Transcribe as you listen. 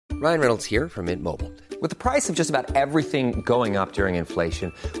Ryan Reynolds here from Mint Mobile. With the price of just about everything going up during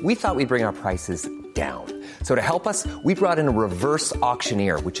inflation, we thought we'd bring our prices down. So to help us, we brought in a reverse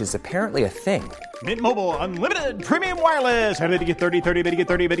auctioneer, which is apparently a thing. Mint Mobile Unlimited Premium Wireless. How to get 30, 30, bit to get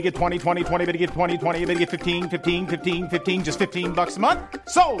 30, bit to get 20, 20, 20, bit to get 20, 20, bit to get 15, 15, 15, 15, just $15 a month?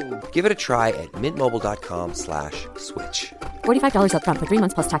 Sold! Give it a try at mintmobile.com/switch. $45 up front for 3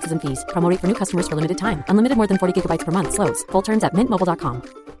 months plus taxes and fees. Promo rate for new customers for limited time. Unlimited more than 40 gigabytes per month. Slows full terms at mintmobile.com.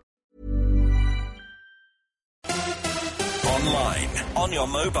 Online, on your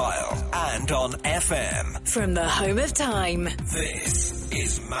mobile, and on FM. From the home of time. This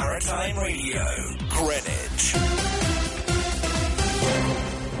is Maritime Radio, Greenwich.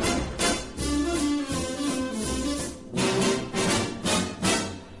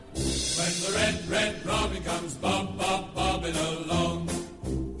 When the red robin comes bobbing along,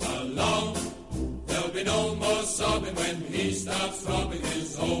 there'll be no more sobbing when he stops robbing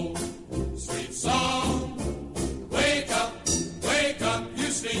his old sweet song. Wake up,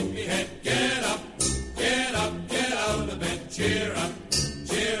 you sleepyhead, get up, get out of bed, cheer up,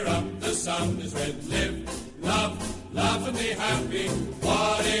 the sun is red, live, love, laugh and be happy.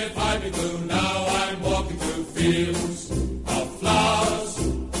 What if I be blue? Now I'm walking through fields of flowers.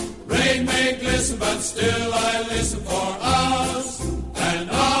 Rain may glisten, but still I listen for us and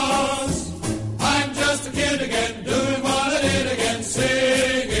ours. I'm just a kid again, doing what I did again,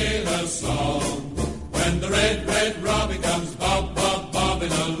 singing a song. When the red robin comes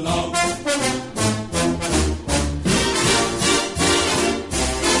bobbing along.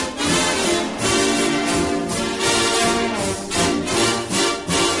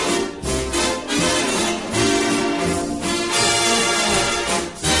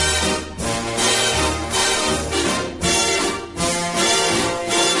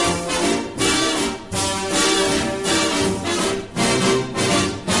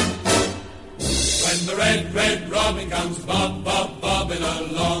 Red robin comes bobbing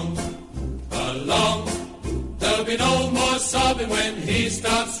along. There'll be no more sobbing when he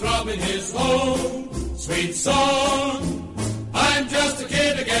starts robbing his own sweet song. I'm just a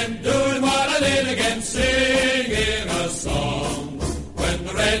kid again, doing what I did again, singing a song. When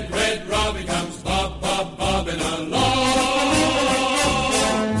the red robin comes bobbing along.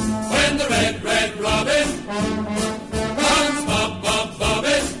 When the red robin comes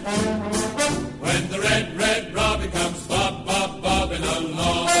bobbing. When the red robin comes bobbing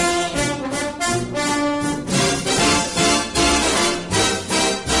along.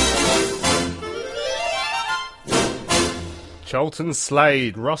 Charlton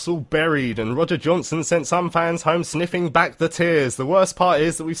slayed, Russell buried, and Roger Johnson sent some fans home sniffing back the tears. The worst part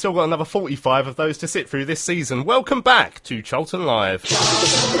is that we've still got another 45 of those to sit through this season. Welcome back to Charlton Live.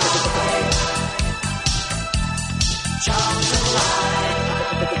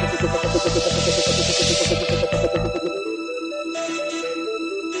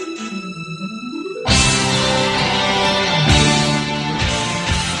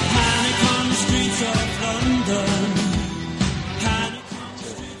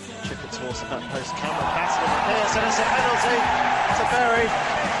 Post Cameron Bassett and Pearce, and it's a penalty to Bury.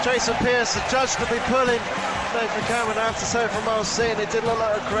 Jason Pearce, the judge could be pulling Nathan Cameron. I have to say from what I was seeing, it did look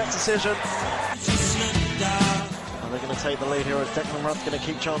like a correct decision. And they're going to take the lead here as Declan Rudd's going to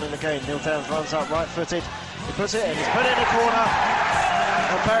keep charming the game. Neil Downs runs up right-footed. He puts it in, he's put it in the corner.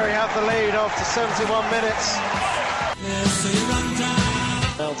 And Bury have the lead after 71 minutes.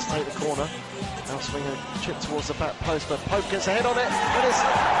 Now to take the corner. Now swing a chip towards the back post, but Pope gets a head on it, and it's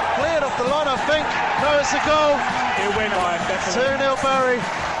cleared off the line, I think. No, it's a goal. He'll win by 2-0 Bury.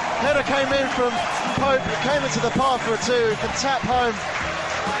 Header came in from Pope, it came into the path for a 2. He can tap home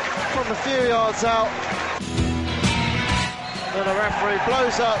from a few yards out. Then the referee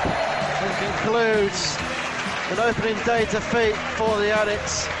blows up and concludes an opening day defeat for the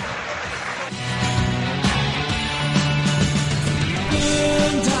Addicts.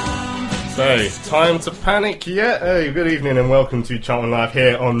 So, time to panic yet? Hey, good evening and welcome to Charlton Live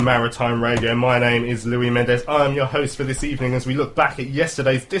here on Maritime Radio. My name is Louis Mendes. I am your host for this evening as we look back at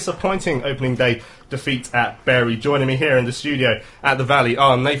yesterday's disappointing opening day defeat at Bury. Joining me here in the studio at the Valley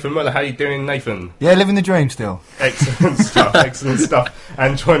are Nathan Muller. How you doing, Nathan? Yeah, living the dream still. Excellent stuff, excellent stuff.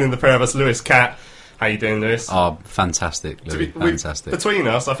 And joining the pair of us, Lewis Catt. How you doing, Lewis? Oh, fantastic, Louis. Fantastic. Between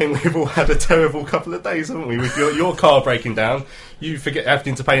us, I think we've all had a terrible couple of days, haven't we? With your car breaking down, you forget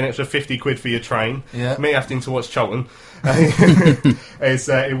having to pay an extra 50 quid for your train. Yeah. Me having to watch Charlton.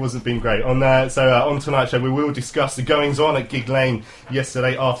 It wasn't been great. On tonight's show, we will discuss the goings on at Gig Lane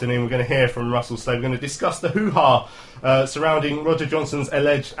yesterday afternoon. We're going to hear from Russell Slade. We're going to discuss the hoo-ha surrounding Roger Johnson's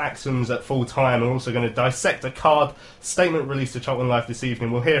alleged actions at full time. We're also going to dissect a card statement released to Charlton Live this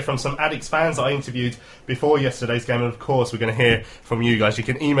evening. We'll hear from some Addicts fans that I interviewed before yesterday's game, and of course we're going to hear from you guys. You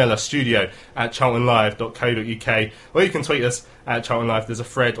can email us studio@charltonlive.co.uk, or you can tweet us at Charlton Live. There's a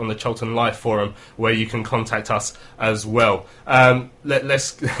thread on the Charlton Live forum where you can contact us as well.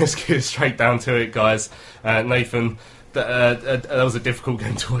 Let's get straight down to it, guys. Nathan, that was a difficult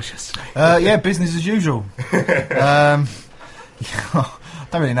game to watch yesterday. Yeah, business as usual. I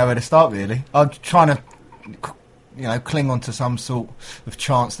don't really know where to start, really. I'm trying to, cling on to some sort of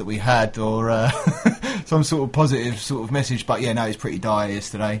chance that we had, or some sort of positive sort of message. But yeah, no, it's pretty dire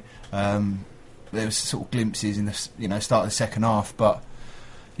yesterday. There was sort of glimpses in the start of the second half, but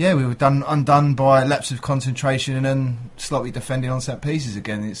yeah, we were undone by lapse of concentration and slightly defending on set pieces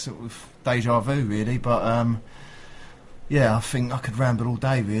again. It's sort of deja vu, really. But yeah, I think I could ramble all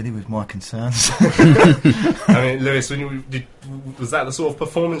day, really, with my concerns. I mean, Lewis, was that the sort of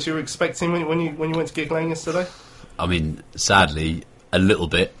performance you were expecting when you went to Gigg Lane yesterday? I mean, sadly, a little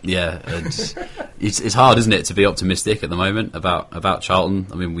bit, yeah. It's hard, isn't it, to be optimistic at the moment about Charlton.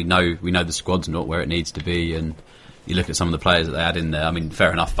 I mean, we know the squad's not where it needs to be, and you look at some of the players that they had in there. I mean,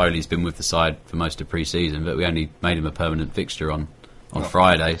 fair enough, Foley's been with the side for most of pre-season, but we only made him a permanent fixture on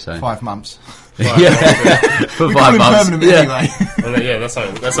Friday. So 5 months. For 5 months. Anyway. Well, yeah, that's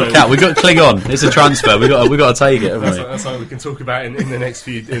something. We've got to cling on. It's a transfer. We got to take it. That's something we can talk about in the next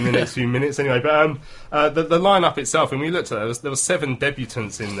few minutes. Anyway, but the lineup itself, when we looked at it, there were 7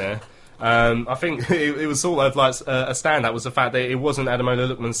 debutants in there. I think it was sort of like a standout was the fact that it wasn't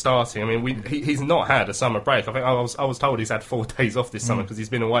Ademola Lookman starting. I mean, he's not had a summer break. I think I was told he's had 4 days off this summer because he's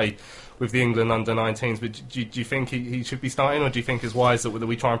been away with the England under-19s. But do you think he should be starting, or do you think it's wise that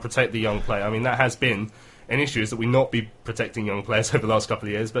we try and protect the young player? I mean, that has been an issue, is that we not be protecting young players over the last couple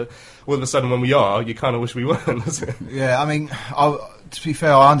of years. But all of a sudden, when we are, you kind of wish we weren't. Doesn't it? Yeah, I mean, to be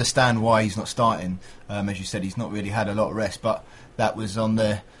fair, I understand why he's not starting. As you said, he's not really had a lot of rest, but that was on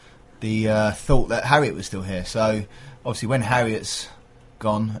the thought that Harriet was still here. So obviously when Harriet's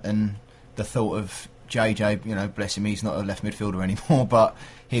gone, and the thought of JJ, bless him, he's not a left midfielder anymore, but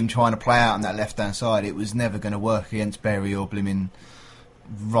him trying to play out on that left hand side, it was never going to work against Bury or blimmin'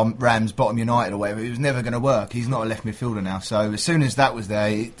 Rams, Bottom United or whatever. It was never going to work. He's not a left midfielder now. So as soon as that was there,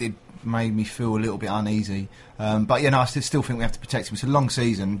 it made me feel a little bit uneasy. But I still think we have to protect him. It's a long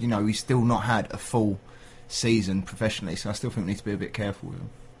season. He's still not had a full season professionally, so I still think we need to be a bit careful with him.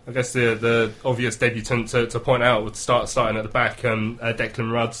 I guess the obvious debutant to point out would starting at the back.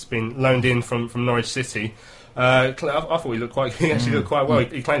 Declan Rudd's been loaned in from Norwich City. I thought he looked quite. He actually looked quite well.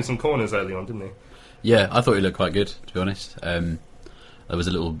 He claimed some corners early on, didn't he? Yeah, I thought he looked quite good, to be honest. There was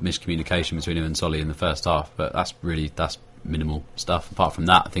a little miscommunication between him and Solly in the first half, but that's minimal stuff. Apart from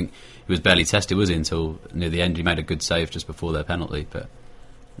that, I think he was barely tested, was he, until near the end. He made a good save just before their penalty, but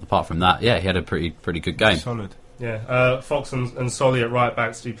apart from that, yeah, he had a pretty good game. Solid. Yeah, Fox and Solly at right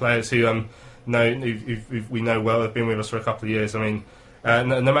backs, 2 players who we know well, have been with us for a couple of years. I mean,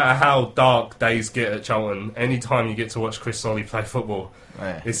 no matter how dark days get at Charlton, any time you get to watch Chris Solly play football,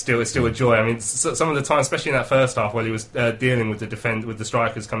 it's still a joy. I mean, some of the time, especially in that first half, while he was dealing with the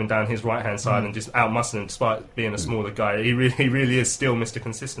strikers coming down his right hand side and just outmuscling them, despite being a smaller guy, he really is still Mr.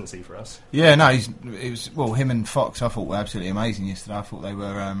 Consistency for us. Yeah, no, him and Fox, I thought were absolutely amazing yesterday. I thought they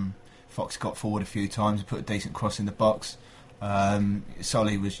were. Fox got forward a few times and put a decent cross in the box.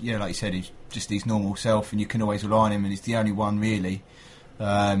 Solly was, like you said, he's just his normal self, and you can always rely on him, and he's the only one really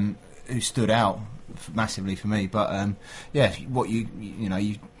who stood out massively for me. But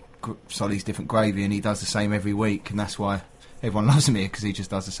Solly's different gravy, and he does the same every week, and that's why everyone loves him here, because he just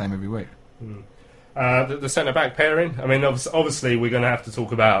does the same every week. The centre back pairing. I mean, obviously, we're going to have to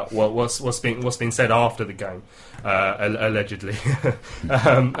talk about what's been said after the game, allegedly.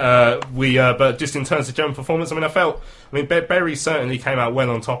 But just in terms of general performance, I mean, Bury certainly came out well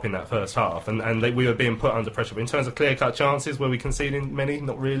on top in that first half, and we were being put under pressure. But in terms of clear-cut chances, were we conceding many?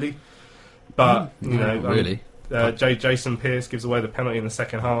 Not really. But really. Jason Pearce gives away the penalty in the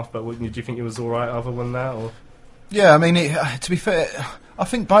second half. But do you think it was all right other than that? Or? Yeah, I mean, to be fair, I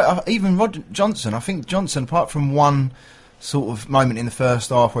think even Roger Johnson, apart from one sort of moment in the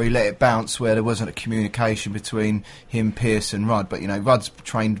first half where he let it bounce, where there wasn't a communication between him, Pearce and Rudd, but Rudd's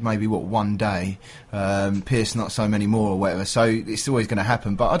trained maybe 1 day, Pearce not so many more or whatever, so it's always going to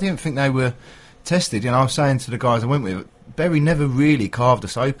happen. But I didn't think they were tested. I was saying to the guys I went with, Bury never really carved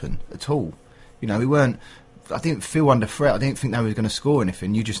us open at all. We weren't. I didn't feel under threat. I didn't think they were going to score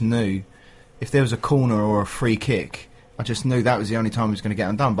anything. You just knew if there was a corner or a free kick, I just knew that was the only time he was going to get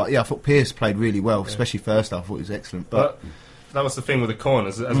undone. But yeah, I thought Pearce played really well, especially first half. I thought he was excellent. But that was the thing with the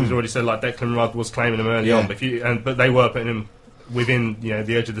corners, as we've already said. Like Declan Rudd was claiming them early on, but they were putting him within the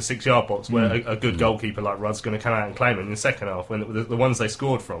edge of the 6-yard box, where a good goalkeeper like Rudd's going to come out and claim it in the second half. When the ones they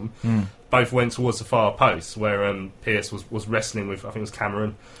scored from both went towards the far post, where Pearce was wrestling with, I think it was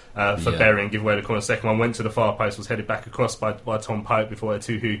Cameron, for Berry and give away the corner. The second one went to the far post, was headed back across by Tom Pope before the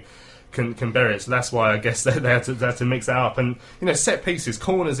two who can bury it. So that's why I guess they had to mix that up. And set pieces,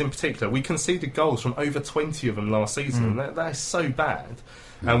 corners in particular, we conceded goals from over 20 of them last season. That is so bad.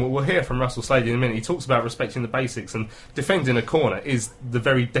 And we'll hear from Russell Slade in a minute. He talks about respecting the basics, and defending a corner is the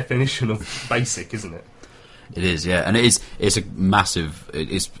very definition of basic, isn't it? It is, yeah, and it's a massive.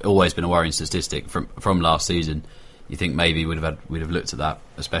 It's always been a worrying statistic from last season. You think maybe we'd have looked at that,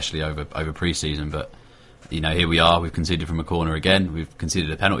 especially over pre-season, but here we are. We've conceded from a corner again. We've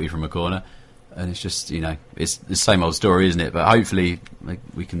conceded a penalty from a corner, and it's just it's the same old story, isn't it? But hopefully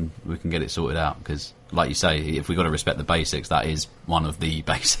we can get it sorted out, because, like you say, if we've got to respect the basics, that is one of the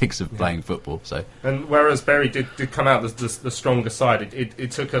basics of playing football. So, and whereas Bury did come out the stronger side,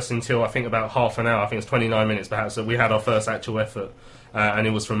 it took us until I think about half an hour. I think it's 29 minutes perhaps that we had our first actual effort, and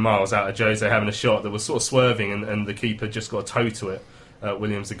it was from miles out of Jose having a shot that was sort of swerving, and the keeper just got a toe to it.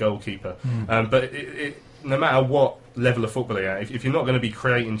 Williams, the goalkeeper, but no matter what level of football you're at, if you're not going to be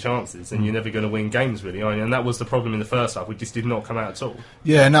creating chances, then you're never going to win games, really. And that was the problem in the first half. We just did not come out at all.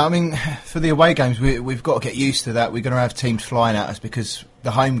 Yeah, no, I mean, for the away games, we've got to get used to that. We're going to have teams flying at us, because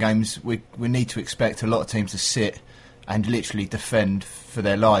the home games, we need to expect a lot of teams to sit and literally defend for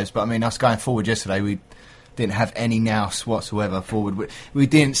their lives. But, I mean, us going forward yesterday, we didn't have any nous whatsoever forward. We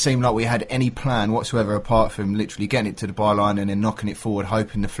didn't seem like we had any plan whatsoever, apart from literally getting it to the byline and then knocking it forward,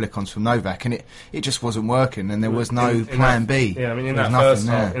 hoping the flick-ons from Novak, and it just wasn't working, and there was no plan B. Yeah, I mean, in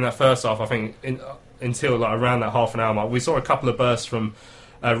that first half, I think until like around that half an hour mark, we saw a couple of bursts from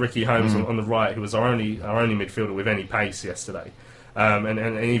Ricky Holmes on the right, who was our only midfielder with any pace yesterday.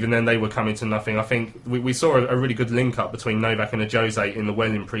 And even then they were coming to nothing. I think we saw a really good link-up between Novak and Jose in the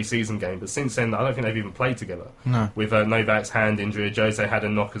Welling pre-season game, but since then I don't think they've even played together. No. With Novak's hand injury, Jose had a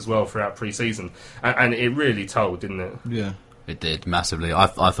knock as well throughout pre-season, and it really told, didn't it? Yeah, it did massively. I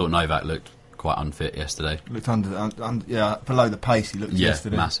thought Novak looked quite unfit yesterday. Looked below the pace he looked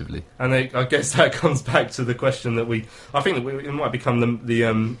yesterday. Massively. And I guess that comes back to the question that it might become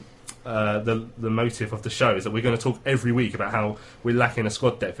the motive of the show, is that we're going to talk every week about how we're lacking a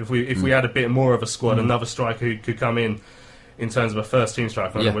squad depth. If we had a bit more of a squad, another striker who could come in terms of a first team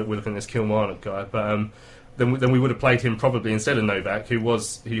striker. We're looking at this Kilmarnock guy, but then we would have played him probably instead of Novak, who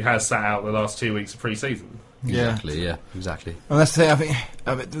has sat out the last 2 weeks of pre-season. Exactly. And that's the thing.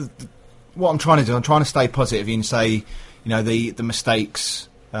 I think what I'm trying to do, I'm trying to stay positive and say, the mistakes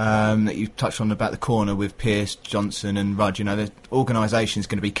that you touched on about the corner with Pearce, Johnson and Rudd, the organisation is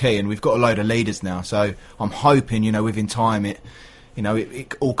going to be key, and we've got a load of leaders now, so I'm hoping, within time it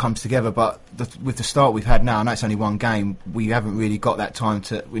all comes together. But with the start we've had now, I know it's only one game, we haven't really got that time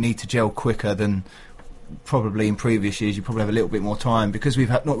we need to gel quicker than probably in previous years. You probably have a little bit more time, because we've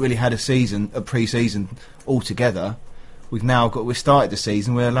not really had a pre-season altogether. We've started the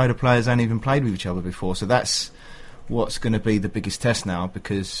season where a load of players ain't even played with each other before, so that's what's going to be the biggest test now,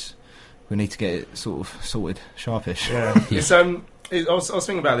 because we need to get it sort of sorted sharpish. Yeah, I was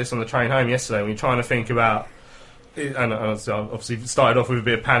thinking about this on the train home yesterday when you're trying to think about, and obviously started off with a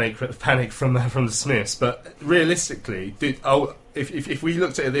bit of panic from the Smiths, but realistically, if we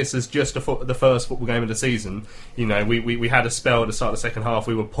looked at this as just the first football game of the season, we had a spell at the start of the second half,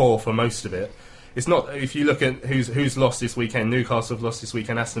 we were poor for most of it. It's not, if you look at who's lost this weekend, Newcastle have lost this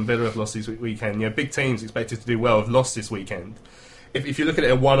weekend, Aston Villa have lost this weekend, big teams expected to do well have lost this weekend. If you look at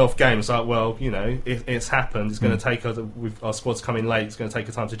it a one-off game, it's like, well, it's happened, it's going to take us, with our squad's coming late, it's going to take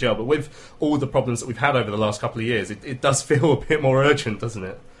a time to gel. But with all the problems that we've had over the last couple of years, it does feel a bit more urgent, doesn't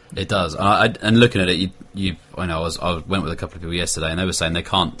it? It does. And looking at it, I went with a couple of people yesterday, and they were saying they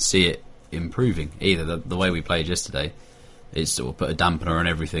can't see it improving either. The way we played yesterday, it's sort of put a dampener on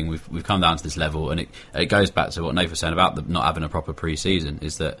everything. We've come down to this level, and it goes back to what Nathan was saying about not having a proper pre-season.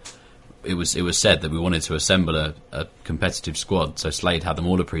 Is that it was said that we wanted to assemble a competitive squad. So Slade had them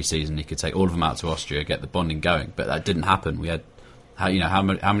all a pre-season. He could take all of them out to Austria, get the bonding going, but that didn't happen. We had how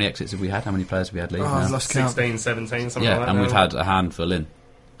many exits have we had? How many players have we had leave? I've lost count. 16, 17, something like that. And we've had a handful in.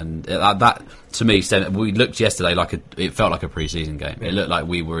 And that to me said, we looked yesterday it felt like a pre-season game. It looked like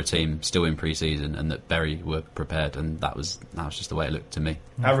we were a team still in pre-season, and that Bury were prepared, and that was just the way it looked to me.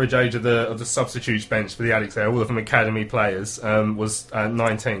 Average age of the substitutes bench for the Addicts there, all of them academy players, was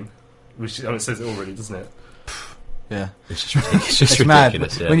 19, which it says it all, really, doesn't it? Yeah, it's just ridiculous. It's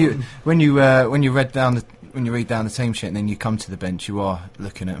ridiculous. Mad. Yeah. When you read down when you read down the team sheet and then you come to the bench, you are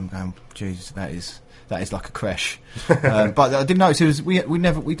looking at them going, "Jesus, that is like a creche." But I did notice we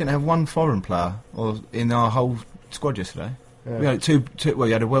didn't have one foreign player in our whole squad yesterday. Yeah. We had two. Well,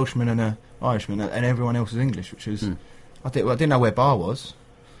 you had a Welshman and an Irishman, and everyone else was English, which was I didn't know where Bar was.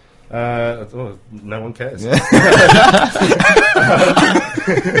 No one cares. Yeah.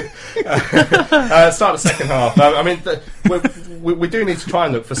 Start the second half. I mean, we do need to try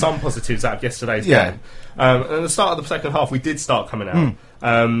and look for some positives out of yesterday's game. At the start of the second half, we did start coming out.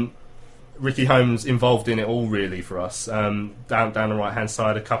 Ricky Holmes involved in it all, really, for us. Down the right hand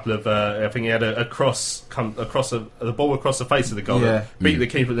side, a couple of I think he had a cross the ball across the face of the goal, beat the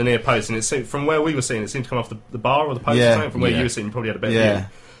keeper at the near post, and it seemed, from where we were seeing, it seemed to come off the bar or the post. Or something. From where you were sitting, you probably had a better view.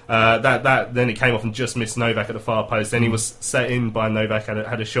 Then it came off and just missed Novak at the far post. Then he was set in by Novak,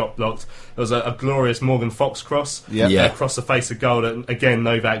 had a shot blocked. There was a glorious Morgan Fox cross across the face of goal. That, again,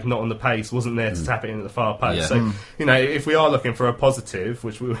 Novak not on the pace, wasn't there to tap it into the far post. So if we are looking for a positive,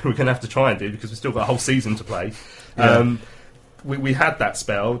 which we're going to have to try and do because we've still got a whole season to play. We had that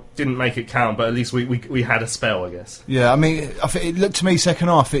spell, didn't make it count, but at least we had a spell, I guess. Yeah, I mean, I think it looked to me second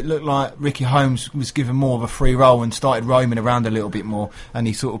half, it looked like Ricky Holmes was given more of a free role and started roaming around a little bit more, and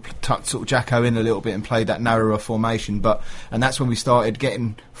he sort of tucked Jacko in a little bit and played that narrower formation. And that's when we started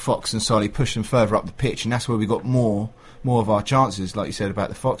getting Fox and Solly pushing further up the pitch, and that's where we got more of our chances, like you said about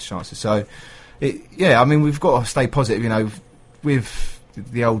the Fox chances. So, I mean, we've got to stay positive. With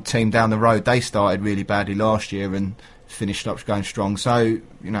the old team down the road, they started really badly last year and finished up going strong, so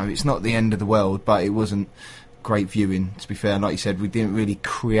it's not the end of the world, but it wasn't great viewing, to be fair. And like you said, we didn't really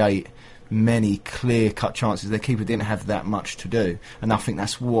create many clear-cut chances. The keeper didn't have that much to do, and I think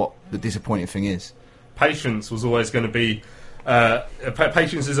that's what the disappointing thing is. Patience was always going to be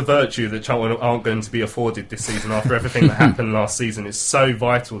patience is a virtue that Charlton aren't going to be afforded this season after everything that happened last season. It's so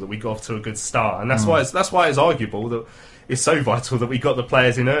vital that we got off to a good start, and that's why it's arguable that it's so vital that we got the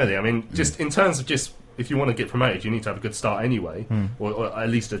players in early. I mean, just in terms of if you want to get promoted, you need to have a good start anyway, or at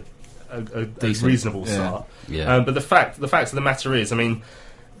least a reasonable start. But the fact of the matter is, I mean,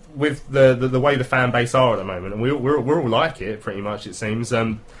 with the way the fan base are at the moment, and we're all like it pretty much, it seems.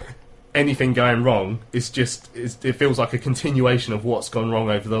 Anything going wrong it feels like a continuation of what's gone wrong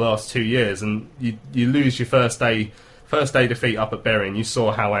over the last 2 years, and you lose your first day defeat up at Bury, and you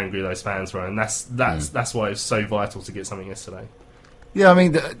saw how angry those fans were, and that's why it's so vital to get something yesterday. Yeah, I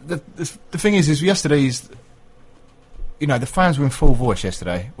mean, the thing is yesterday's, the fans were in full voice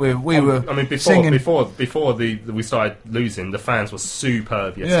yesterday. We were. I mean, before we started losing, the fans were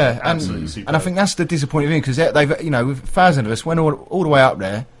superb yesterday. Yeah, absolutely superb. And I think that's the disappointing thing, because they've, with 1,000 of us went all the way up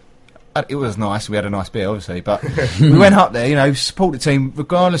there. It was nice. We had a nice beer, obviously, but we went up there, support the team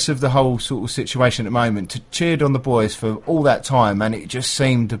regardless of the whole sort of situation at the moment. Cheered on the boys for all that time, and it just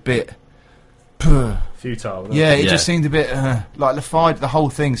seemed a bit futile. It just seemed a bit like the whole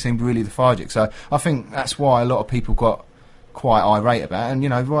thing seemed really lethargic. So I think that's why a lot of people got quite irate about it,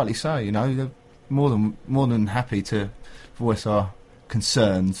 and rightly so. They're more than happy to voice our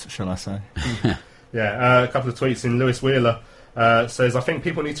concerns, shall I say? A couple of tweets in. Lewis Wheeler says, I think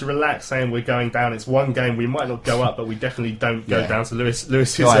people need to relax saying we're going down. It's one game, we might not go up, but we definitely don't go down. So Lewis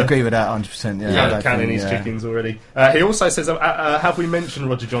is... I agree with that 100%. Counting his chickens already. He also says, have we mentioned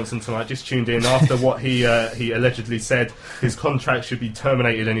Roger Johnson tonight? Just tuned in after what he allegedly said. His contract should be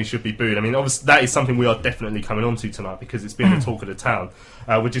terminated and he should be booed. I mean, obviously, that is something we are definitely coming on to tonight because it's been the talk of the town.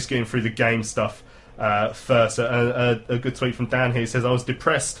 We're just getting through the game stuff first. A good tweet from Dan here. He says, I was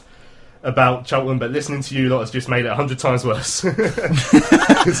depressed about Cheltenham, but listening to you lot has just made it 100 times worse.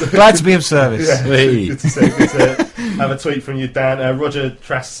 Glad to be of service. Good to have a tweet from you, Dan. Roger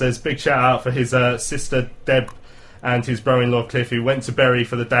Trask says, big shout out for his sister Deb and his brother-in-law Cliff, who went to Bury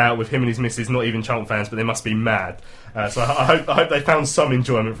for the day out with him and his missus, not even Cheltenham fans, but they must be mad. So I hope they found some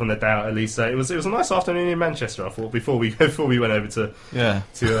enjoyment from their day out at least. It was a nice afternoon in Manchester, I thought, before we went over to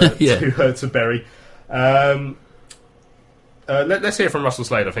Bury. Let's hear from Russell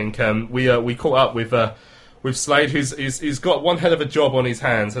Slade. I think we caught up with Slade, who's got one hell of a job on his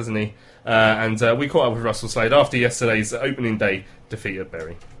hands, hasn't he? And we caught up with Russell Slade after yesterday's opening day defeat at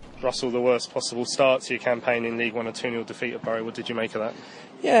Bury. Russell, the worst possible start to your campaign in League One, a 2-0 defeat at Bury. What did you make of that?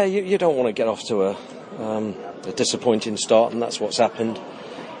 Yeah, you don't want to get off to a disappointing start, and that's what's happened.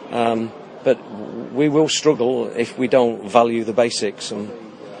 But we will struggle if we don't value the basics, and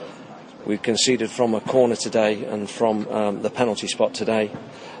we conceded from a corner today and from the penalty spot today,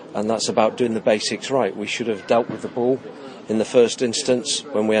 and that's about doing the basics right. We should have dealt with the ball in the first instance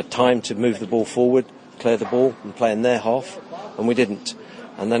when we had time to move the ball forward, clear the ball and play in their half, and we didn't.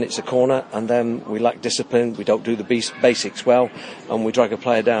 and then it's a corner, and then we lack discipline, we don't do the basics well, and we drag a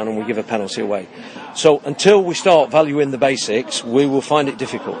player down and we give a penalty away. So until we start valuing the basics, we will find it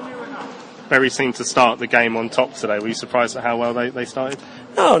difficult. Bury seemed to start the game on top today. Were you surprised at how well they started?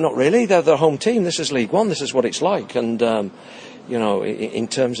 No, not really. They're the home team. This is League One. This is what it's like. And in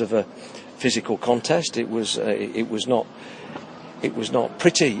terms of a physical contest, it was not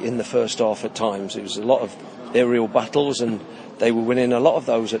pretty in the first half at times. It was a lot of aerial battles, and they were winning a lot of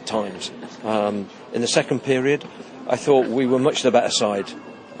those at times. In the second period, I thought we were much the better side.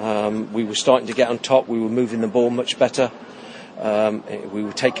 We were starting to get on top. We were moving the ball much better. We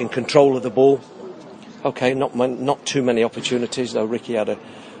were taking control of the ball. Okay, not too many opportunities, though Ricky had a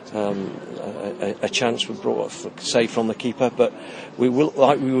chance we brought off a save from the keeper, but we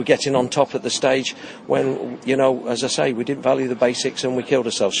were getting on top at the stage when, as I say, we didn't value the basics and we killed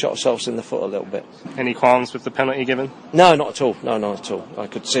ourselves, shot ourselves in the foot a little bit. Any qualms with the penalty given? No, not at all. No, not at all. I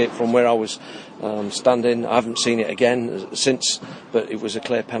could see it from where I was standing. I haven't seen it again since, but it was a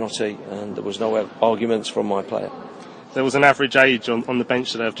clear penalty and there was no arguments from my player. There was an average age on the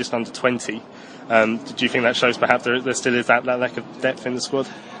bench today of just under 20. Do you think that shows perhaps there still is that lack of depth in the squad?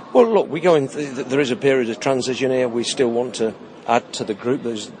 Well, look, there is a period of transition here. We still want to add to the group.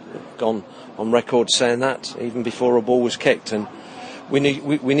 There's gone on record saying that even before a ball was kicked, and we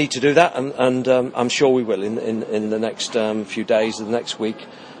need to do that, and I'm sure we will in the next few days, the next week.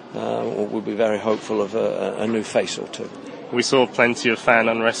 We'll be very hopeful of a new face or two. We saw plenty of fan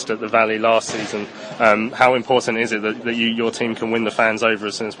unrest at the Valley last season. How important is it that your team can win the fans over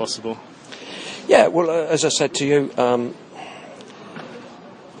as soon as possible? Yeah, well, as I said to you,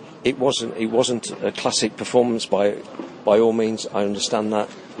 it wasn't a classic performance by all means. I understand that,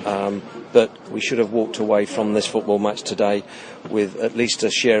 but we should have walked away from this football match today with at least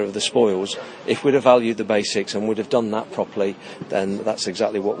a share of the spoils. If we'd have valued the basics and would have done that properly, then that's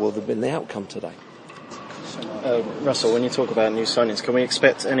exactly what would have been the outcome today. Russell, when you talk about new signings, can we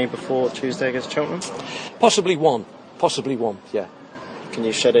expect any before Tuesday against Cheltenham? Possibly one, yeah. Can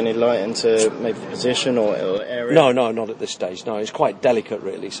you shed any light into maybe the position or area? No, not at this stage. No, it's quite delicate,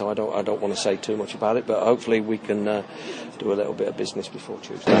 really. So I don't want to say too much about it. But hopefully we can do a little bit of business before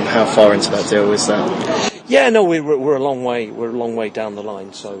Tuesday. How far into that deal is that? Yeah, no, we're a long way. We're a long way down the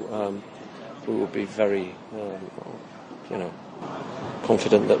line. So we will be very,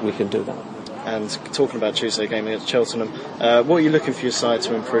 confident that we can do that. And talking about Tuesday game against Cheltenham, what are you looking for your side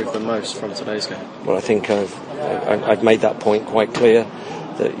to improve the most from today's game? Well, I think I've made that point quite clear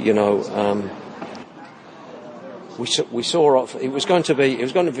that we saw it was going to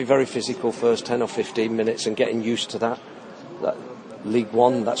be very physical first 10 or 15 minutes and getting used to that League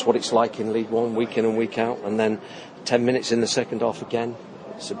One. That's what it's like in League One, week in and week out, and then 10 minutes in the second half again.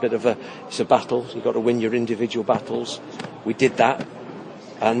 It's a battle. You've got to win your individual battles. We did that.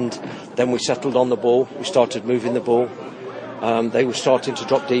 And then we settled on the ball. We started moving the ball. They were starting to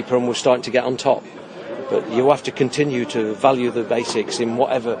drop deeper and we're starting to get on top. But you have to continue to value the basics in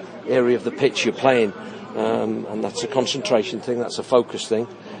whatever area of the pitch you're playing. And that's a concentration thing, that's a focus thing.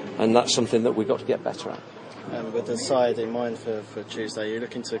 And that's something that we've got to get better at. And with the side in mind for Tuesday, are you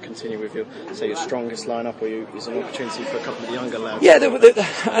looking to continue with your strongest lineup, or is there an opportunity for a couple of the younger lads? Yeah,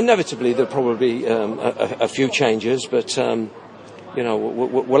 inevitably there'll probably be a few changes, but...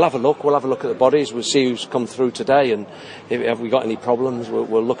 we'll have a look. We'll have a look at the bodies. We'll see who's come through today, and have we got any problems?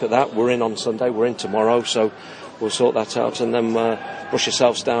 We'll look at that. We're in on Sunday. We're in tomorrow, so we'll sort that out, and then brush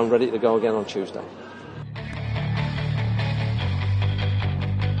ourselves down, ready to go again on Tuesday.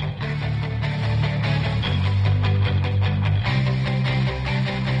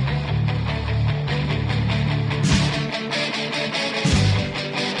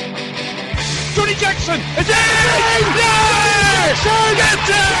 Johnny Jackson! It's in! Yes! Johnny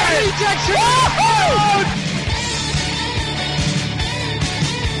Jackson!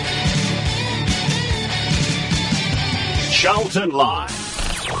 Charlton Live.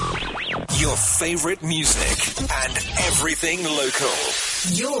 Your favourite music and everything local.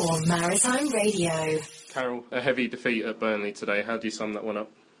 Your Maritime Radio. Carol, a heavy defeat at Burnley today. How do you sum that one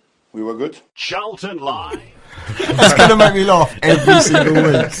up? We were good. Charlton Live. It's going to make me laugh every single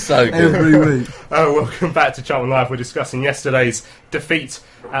week. So good. Every week. Welcome back to Charlton Live. We're discussing yesterday's defeat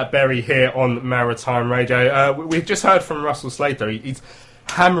at Bury here on Maritime Radio. We've just heard from Russell Slater. He's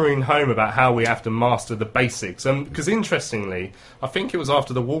hammering home about how we have to master the basics. Because interestingly, I think it was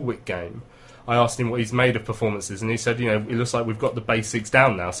after the Warwick game, I asked him what he's made of performances, and he said, it looks like we've got the basics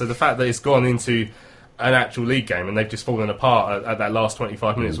down now. So the fact that it's gone into an actual league game and they've just fallen apart at that last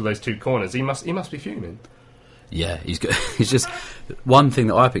 25 minutes with those two corners, he must be fuming. Yeah, he's good. It's just one thing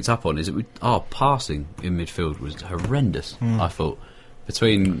that I picked up on is that our passing in midfield was horrendous. I thought,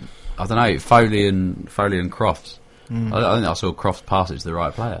 between, I don't know, Foley and Crofts. I don't think I saw Crofts pass it to the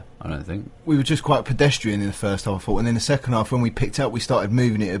right player. I don't think. We were just quite pedestrian in the first half, I thought, and then the second half, when we picked up, we started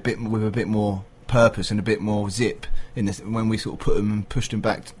moving it with a bit more purpose and a bit more zip in this, when we sort of put them and pushed them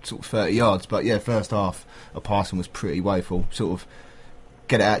back sort of 30 yards. But yeah, first half, our passing was pretty woeful. Sort of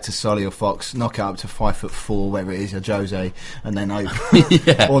get it out to Solly or Fox, knock it up to 5'4", wherever it is, or Jose, and then over.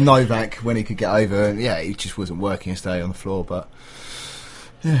 Or Novak when he could get over. And yeah, it just wasn't working yesterday on the floor, but.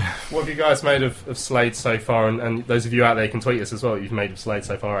 Yeah. What have you guys made of Slade so far? And those of you out there can tweet us as well. What you've made of Slade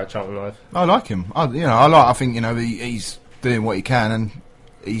so far at Charlton Live. I like him. I think he's doing what he can, and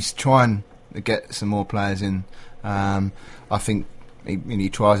he's trying to get some more players in. I think he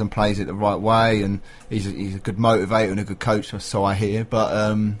tries and plays it the right way, and he's a good motivator and a good coach. So I hear. But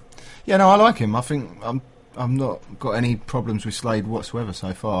I like him. I think I'm not got any problems with Slade whatsoever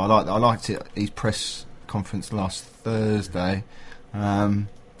so far. I liked it. His press conference last Thursday.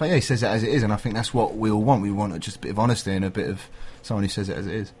 But yeah, he says it as it is, and I think that's what we all want. We want just a bit of honesty and a bit of someone who says it as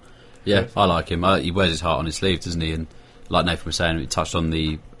it is. Yeah, I like him. He wears his heart on his sleeve, doesn't he? And like Nathan was saying, we touched on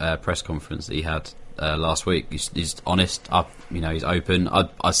the press conference that he had last week. He's honest. He's open.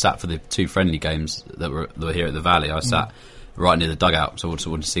 I sat for the 2 friendly games that were here at the Valley. I sat right near the dugout, so I just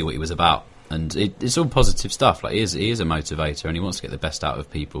wanted to see what he was about. And it's all positive stuff. Like he is a motivator, and he wants to get the best out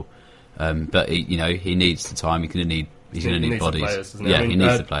of people. But he needs the time. He's going to need bodies. Players, he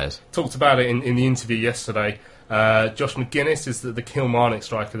needs the players. Talked about it in the interview yesterday. Josh McGuinness is the Kilmarnock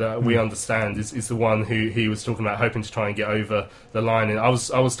striker that we understand is the one who he was talking about, hoping to try and get over the line. And I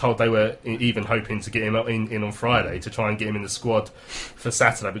was told they were even hoping to get him in on Friday to try and get him in the squad for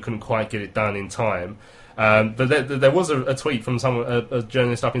Saturday, but couldn't quite get it done in time. But there was a tweet from a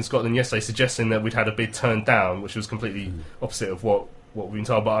journalist up in Scotland yesterday suggesting that we'd had a bid turned down, which was completely opposite of what we've been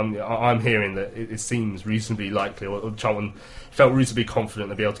told. But I'm hearing that it seems reasonably likely, or Charlton felt reasonably confident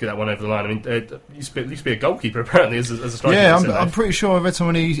they'd be able to get that one over the line. I mean, he used to be a goalkeeper apparently as a striker. Yeah, I'm pretty sure I've read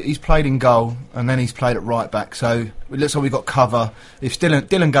someone he's played in goal and then he's played at right back. So it looks like we've got cover. If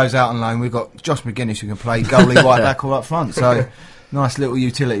Dylan goes out on loan, we've got Josh McGuinness who can play goalie right back or up front. So nice little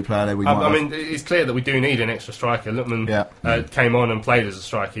utility player there. I mean, it's clear that we do need an extra striker. Lookman came on and played as a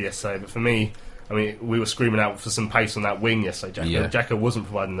striker yesterday, but for me, I mean, we were screaming out for some pace on that wing yesterday. Jacko wasn't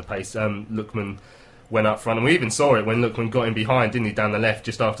providing the pace. Lookman went up front, and we even saw it when Lookman got in behind, didn't he, down the left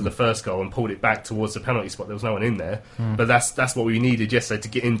just after the first goal and pulled it back towards the penalty spot. There was no one in there, but that's what we needed yesterday, to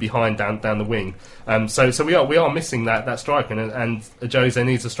get in behind down the wing. So we are missing that striker, and Jose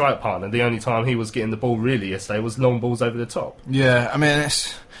needs a strike partner. The only time he was getting the ball really yesterday was long balls over the top. Yeah, I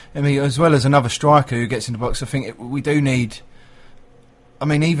mean, as well as another striker who gets in the box, I think we do need. I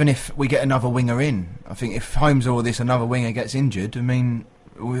mean, even if we get another winger in, I think if Holmes or another winger gets injured, I mean,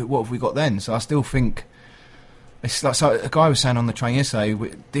 what have we got then? So I still think it's like, so a guy was saying on the train yesterday,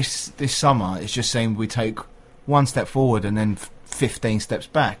 this summer it's just saying we take one step forward and then 15 steps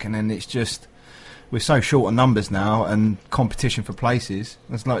back, and then it's just we're so short on numbers now and competition for places.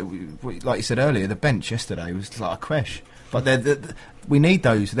 It's like you said earlier, the bench yesterday was like a crash. But we need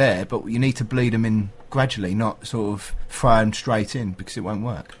those there, but you need to bleed them in gradually, not sort of throw them straight in, because it won't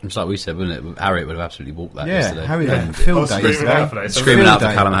work. It's like we said, wouldn't it? Harriet would have absolutely walked that yesterday. Harriet field day yesterday. Screaming out for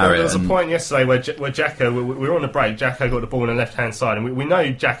Callum Harriet. There was a point yesterday where Jacko, we were on a break, Jacko got the ball on the left-hand side, and we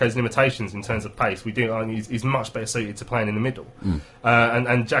know Jacko's limitations in terms of pace. We do. He's much better suited to playing in the middle.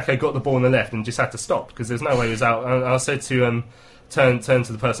 And Jacko got the ball on the left and just had to stop, because there's no way he was out. And I said to turned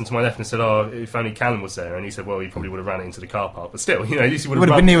to the person to my left and said, "Oh, if only Callum was there." And he said, "Well, he probably would have ran it into the car park, but still, at least he would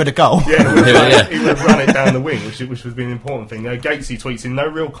have been nearer the goal." Yeah, he would have run it down the wing, which would have been an important thing. Gatesy tweets in, "No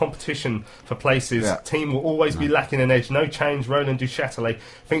real competition for places. Yeah. Team will always be lacking an edge. No change. Roland Duchâtelet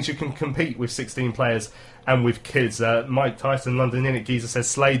thinks you can compete with 16 players and with kids." Mike Tyson, London Init Geezer, says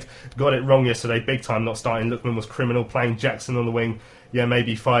Slade got it wrong yesterday, big time, not starting. Lookman was criminal, playing Jackson on the wing. Yeah,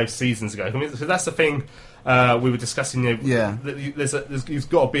 maybe 5 seasons ago. I mean, so that's the thing. We were discussing, there's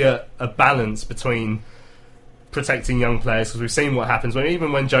got to be a balance between protecting young players, because we've seen what happens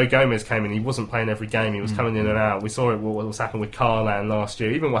even when Joe Gomez came in. He wasn't playing every game, he was coming in and out. We saw what was happening with Carlan last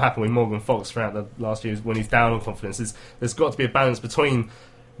year, even what happened with Morgan Fox throughout the last year when he's down on confidence. There's got to be a balance between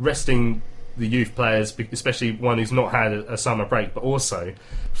resting the youth players, especially one who's not had a summer break, but also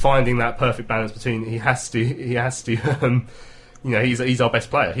finding that perfect balance between he has to he's our best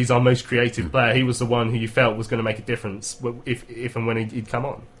player. He's our most creative player. He was the one who you felt was going to make a difference if and when he'd come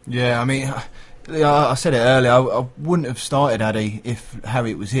on. Yeah, I mean, I said it earlier. I wouldn't have started Addy if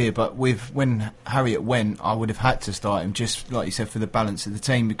Harriet was here, but when Harriet went, I would have had to start him, just like you said, for the balance of the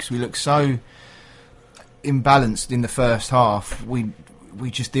team, because we looked so imbalanced in the first half.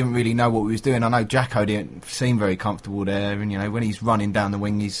 we just didn't really know what we was doing. I know Jacko didn't seem very comfortable there, and when he's running down the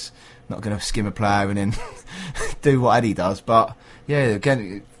wing, he's not going to skim a player and then do what Eddie does. But yeah,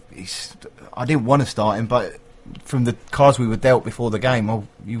 again, I didn't want to start him, but from the cards we were dealt before the game, well,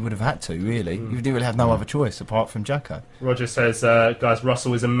 you would have had to, really. You didn't really have no other choice apart from Jacko. Roger says, guys,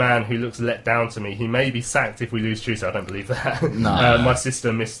 Russell is a man who looks let down to me. He may be sacked if we lose Tuesday. I don't believe that. No. My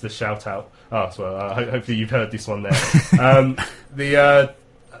sister missed the shout-out. Oh, well, hopefully you've heard this one there.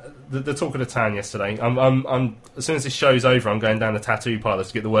 The talk of the town yesterday. I'm as soon as this show's over, I'm going down the tattoo parlour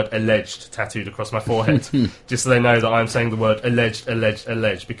to get the word alleged tattooed across my forehead, just so they know that I'm saying the word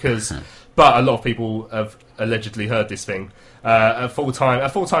alleged, because... But a lot of people have allegedly heard this thing. At full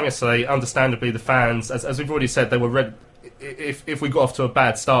time yesterday, understandably, the fans, as we've already said, they were ready. If we got off to a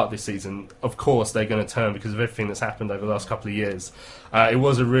bad start this season, of course they're going to turn because of everything that's happened over the last couple of years. It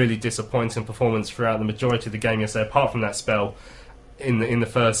was a really disappointing performance throughout the majority of the game yesterday, apart from that spell in the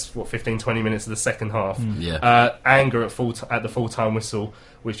first 15-20 minutes of the second half. Anger at the full-time whistle,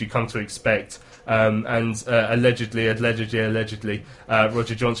 which you come to expect. And allegedly,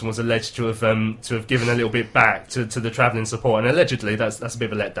 Roger Johnson was alleged to have given a little bit back to the travelling support, and allegedly that's a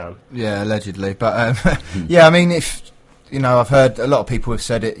bit of a letdown. Yeah, allegedly, but yeah, I mean, if I've heard a lot of people have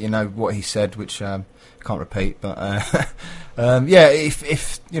said it. What he said, which can't repeat, but yeah,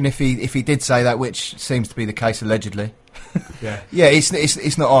 if he did say that, which seems to be the case, allegedly. Yeah,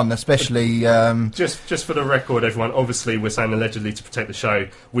 it's not on, especially just for the record, everyone. Obviously, we're saying allegedly to protect the show.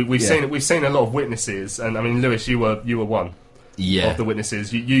 We've seen a lot of witnesses, and I mean, Lewis, you were one of the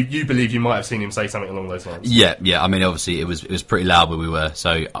witnesses. You believe you might have seen him say something along those lines. Yeah. I mean, obviously, it was pretty loud where we were,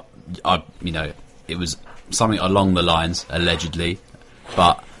 so it was something along the lines allegedly,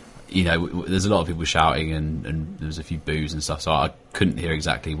 but. There's a lot of people shouting and there was a few boos and stuff, so I couldn't hear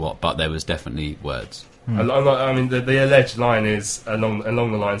exactly what, but there was definitely words. I mean, the alleged line is along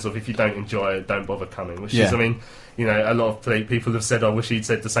the lines of, if you don't enjoy it, don't bother coming, which is, I mean, a lot of people have said, I wish he'd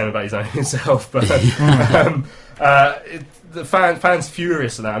said the same about his own himself, but the fans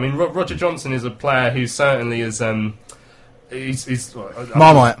furious at that. I mean, Roger Johnson is a player who certainly is... Marmite.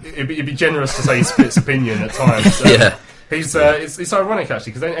 It'd be generous to say he splits opinion at times. Yeah. It's ironic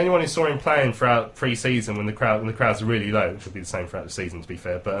actually, because anyone who saw him playing throughout pre-season when the crowds are really low, which will be the same throughout the season to be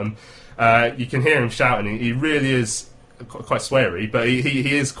fair, but you can hear him shouting. He really is quite sweary, but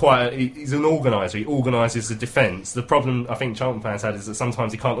he is he's an organiser. He organises the defence. The problem I think Charlton fans had is that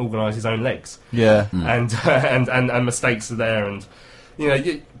sometimes he can't organise his own legs. Yeah, and mistakes are there, and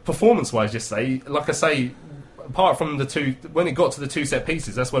performance-wise yesterday, like I say. Apart from the two, when it got to the two set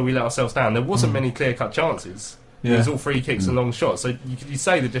pieces, that's where we let ourselves down. There wasn't many clear-cut chances. It was all free kicks and long shots. So you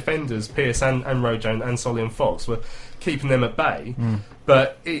say the defenders, Pearce and Rojo and Solly and Fox, were keeping them at bay.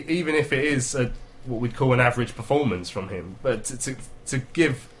 But even if it is what we'd call an average performance from him, but to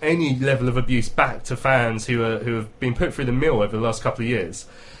give any level of abuse back to fans who have been put through the mill over the last couple of years,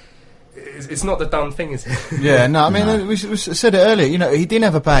 it's not the done thing, is it? Yeah, no, I mean, we said it earlier, he didn't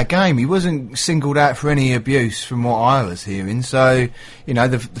have a bad game. He wasn't singled out for any abuse from what I was hearing. So,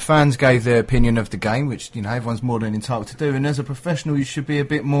 the fans gave their opinion of the game, which, everyone's more than entitled to do. And as a professional, you should be a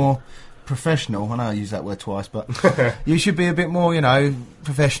bit more professional. I know I used that word twice, but you should be a bit more,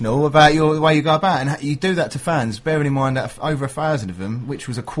 professional about the way you go about it. And you do that to fans, bearing in mind that over 1,000 of them, which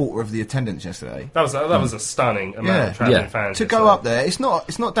was a quarter of the attendance yesterday. That was a stunning amount of travelling fans. To go up there, it's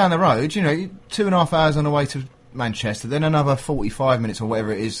not down the road, 2.5 hours on the way to Manchester, then another 45 minutes or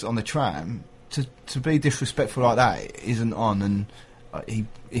whatever it is on the tram. To be disrespectful like that isn't on, and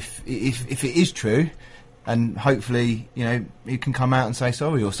if it is true, and hopefully, he can come out and say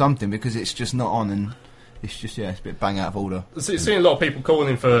sorry or something, because it's just not on, and it's just it's a bit bang out of order. Seeing a lot of people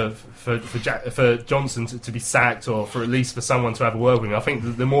calling for Johnson to be sacked, or for at least for someone to have a word with him. I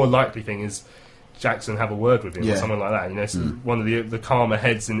think the more likely thing is Jackson have a word with him or someone like that. One of the calmer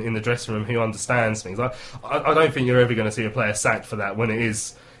heads in the dressing room who understands things. I don't think you're ever going to see a player sacked for that when it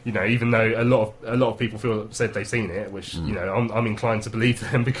is. Even though a lot of people said they've seen it, which I'm inclined to believe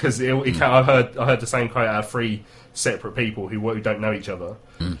them, because I heard the same quote out of 3 separate people who don't know each other.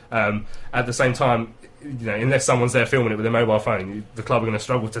 At the same time, unless someone's there filming it with a mobile phone, the club are going to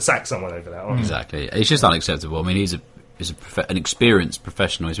struggle to sack someone over that. Exactly, it's just unacceptable. I mean, he's an experienced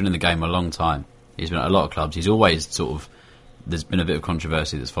professional. He's been in the game a long time. He's been at a lot of clubs. He's always sort of. There's been a bit of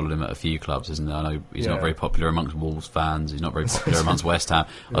controversy that's followed him at a few clubs, isn't there? I know he's not very popular amongst Wolves fans. He's not very popular amongst West Ham.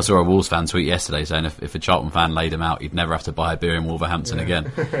 I saw a Wolves fan tweet yesterday saying if a Charlton fan laid him out, he'd never have to buy a beer in Wolverhampton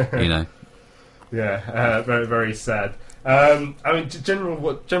again. Yeah, very, very sad. I mean, general,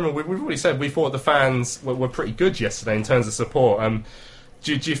 we've already said we thought the fans were pretty good yesterday in terms of support.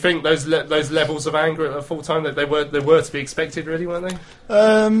 Do you think those levels of anger at full time that they were to be expected, really, weren't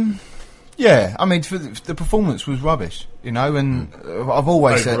they? Yeah, I mean, the performance was rubbish, you know, and I've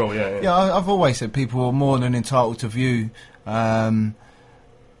always Overall, said, I've always said people are more than entitled to view and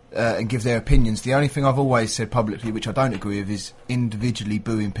give their opinions. The only thing I've always said publicly, which I don't agree with, is individually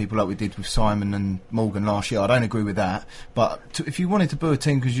booing people like we did with Simon and Morgan last year. I don't agree with that. But if you wanted to boo a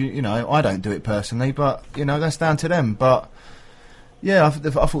team, because you know, I don't do it personally, but you know, that's down to them. But yeah, I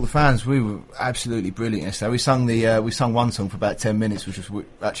thought the fans, we were absolutely brilliant yesterday. We sung one song for about 10 minutes, which was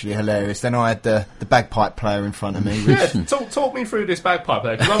actually hilarious. Then I had the bagpipe player in front of me. Which talk me through this bagpipe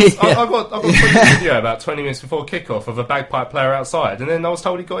player, because I got a video about 20 minutes before kick-off of a bagpipe player outside, and then I was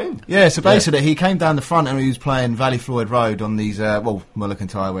told he got in. Yeah, so basically he came down the front and he was playing Valley Floyd Road on these,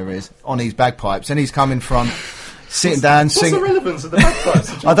 Mulligantyre, wherever it is, on these bagpipes, and he's come in front, sitting down, singing. What's the relevance of the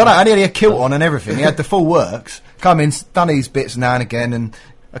bagpipes? I don't know, and he had a kilt on and everything. He had the full works. Come in, done these bits now and again, and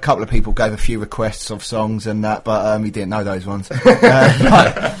a couple of people gave a few requests of songs and that, but he didn't know those ones. At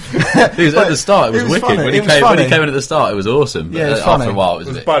the start, it was wicked. When he came in at the start, it was awesome. Yeah, it was after a while, it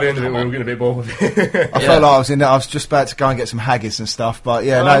was by the end of it, we were getting a bit bored with it. I felt like I was in there. I was just about to go and get some haggis and stuff, but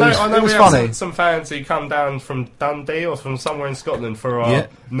yeah, it was funny. Some fans who come down from Dundee or from somewhere in Scotland for our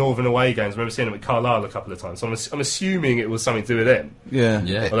northern away games. I remember seeing them at Carlisle a couple of times. So I'm assuming it was something to do with them.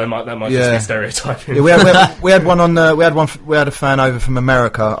 Yeah. Well, that might just be stereotyping. Yeah, we had one on. We had a fan over from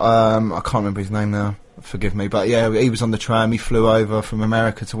America. I can't remember his name now. Forgive me, but yeah, he was on the tram. He flew over from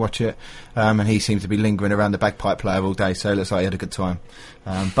America to watch it, and he seemed to be lingering around the bagpipe player all day. So it looks like he had a good time.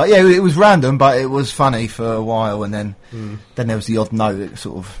 But yeah, it was random, but it was funny for a while, and then there was the odd note that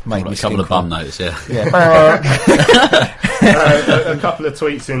sort of made me. A couple of bum notes, yeah. A couple of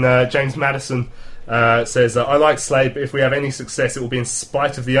tweets in. James Madison says, "I like Slade, but if we have any success, it will be in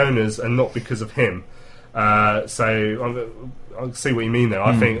spite of the owners and not because of him." So I see what you mean there.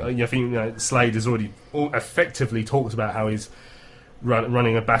 I think Slade has already effectively talked about how he's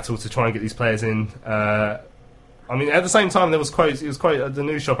running a battle to try and get these players in. I mean, at the same time, there was quotes. It was quite the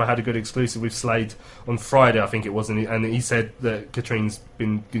news shopper had a good exclusive with Slade on Friday, I think it was, and he said that Katrine's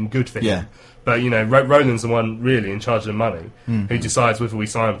been good for him. Yeah. But you know, Roland's the one really in charge of the money, who decides whether we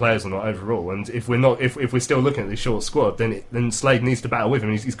sign players or not overall. And if we're not, if we're still looking at this short squad, then Slade needs to battle with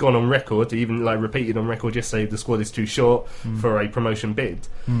him. He's gone on record, even repeated on record yesterday, the squad is too short for a promotion bid.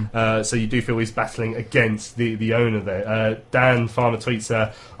 So you do feel he's battling against the owner there. Dan Farmer tweets,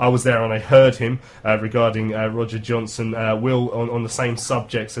 "I was there and I heard him regarding Roger Johnson." Will on the same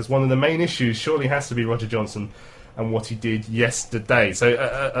subject says, "One of the main issues surely has to be Roger Johnson and what he did yesterday."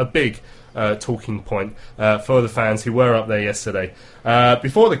 So a big talking point for the fans who were up there yesterday.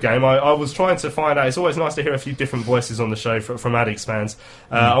 Before the game, I was trying to find out. It's always nice to hear a few different voices on the show from Addicks fans.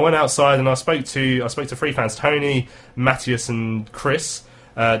 I went outside and I spoke to three fans: Tony, Matthias, and Chris.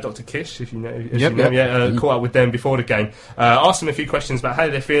 Dr. Kish, if you know, caught up with them before the game. Asked them a few questions about how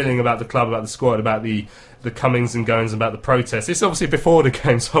they're feeling about the club, about the squad, about the comings and goings, about the protests. It's obviously before the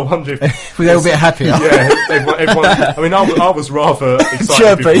game, so I wonder if we're a bit happier. Yeah, everyone. I mean, I was rather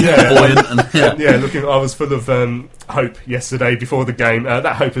excited. Buoyant. I was full of hope yesterday before the game.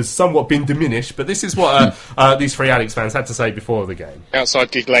 That hope has somewhat been diminished, but this is what these three Addicks fans had to say before the game. Outside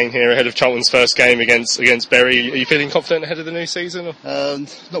Gig Lane here, ahead of Charlton's first game against Bury. Are you feeling confident ahead of the new season? Or?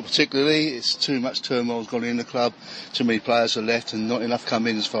 Not particularly. It's too much turmoil's gone in the club. Too many players are left, and not enough come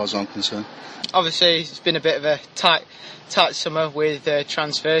in, as far as I'm concerned. Obviously, it's been a bit of a tight summer with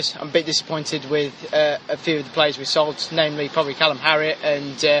transfers. I'm a bit disappointed with a few of the players we sold, namely probably Callum Harriott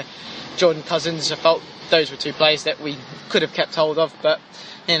and Jordan Cousins. I felt those were two players that we could have kept hold of, but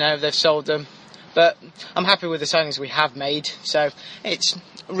you know, they've sold them. But I'm happy with the signings we have made, so it's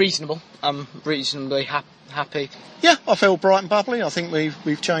reasonable. I'm reasonably happy. Yeah, I feel bright and bubbly. I think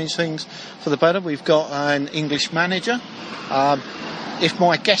we've changed things for the better. We've got an English manager. If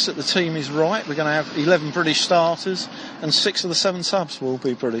my guess at the team is right, we're going to have 11 British starters and 6 of the 7 subs will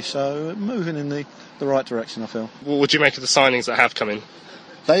be British. So moving in the right direction, I feel. What would you make of the signings that have come in?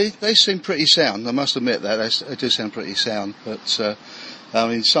 They seem pretty sound. I must admit that they do sound pretty sound. But I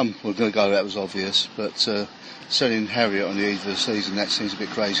mean, some were going to go. That was obvious. But selling Harriott on the eve of the season, that seems a bit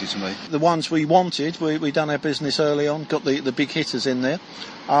crazy to me. The ones we wanted, we done our business early on. Got the big hitters in there.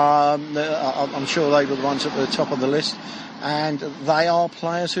 I'm sure they were the ones at the top of the list. And they are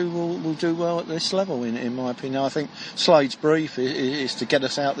players who will do well at this level, in my opinion. I think Slade's brief is to get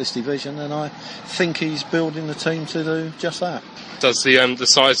us out this division, and I think he's building the team to do just that. Does the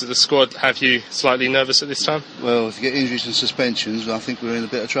size of the squad have you slightly nervous at this time? Well, if you get injuries and suspensions, I think we're in a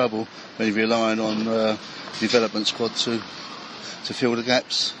bit of trouble when you're relying on development squad to fill the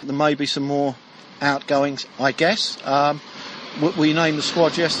gaps. There may be some more outgoings, I guess. we named the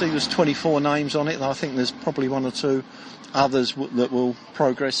squad yesterday. There's 24 names on it, and I think there's probably one or two others that will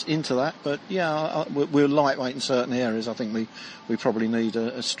progress into that. But yeah, we're lightweight in certain areas. I think we probably need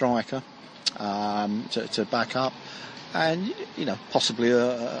a striker to back up, and possibly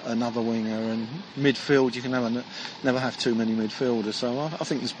another winger, and midfield. You can never have too many midfielders. So I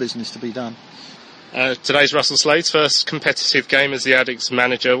think there's business to be done. Today's Russell Slade's first competitive game as the Addicks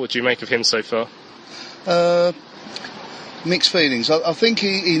manager. What do you make of him so far? Mixed feelings. I think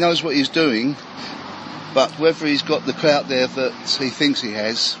he knows what he's doing, but whether he's got the clout there that he thinks he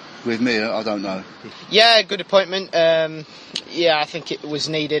has with me, I don't know. Yeah, good appointment. I think it was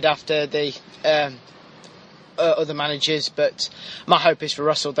needed after the other managers, but my hope is for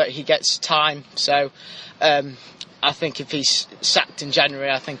Russell that he gets time. So I think if he's sacked in January,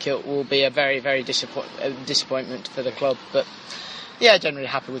 I think it will be a very, very disappointment for the club. But yeah, generally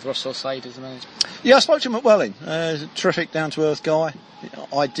happy with Russell Slade as the manager. Yeah, I spoke to him at Welling. Terrific, down-to-earth guy.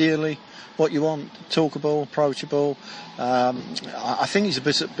 Ideally, what you want, talkable, approachable. I think he's a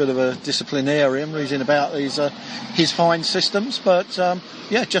bit of a disciplinarian, reasoning about his fine systems. But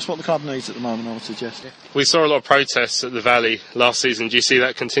just what the club needs at the moment, I would suggest. We saw a lot of protests at the Valley last season. Do you see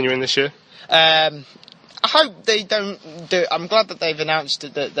that continuing this year? I hope they don't do it. I'm glad that they've announced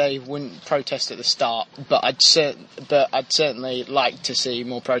that they wouldn't protest at the start, but I'd certainly like to see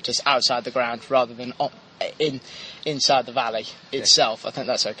more protests outside the ground rather than inside the Valley itself. I think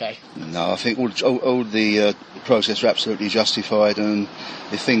that's okay. No, I think all the protests are absolutely justified, and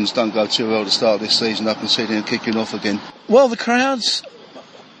if things don't go too well at the start of this season, I can see them kicking off again. Well, the crowds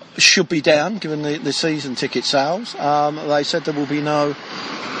should be down, given the season ticket sales. They said there will be no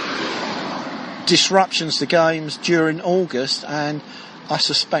disruptions to games during August, and I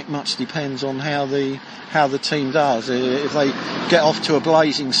suspect much depends on how the team does. If they get off to a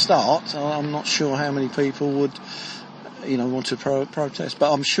blazing start, I'm not sure how many people would want to protest,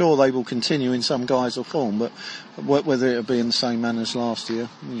 but I'm sure they will continue in some guise or form. But whether it'll be in the same manner as last year,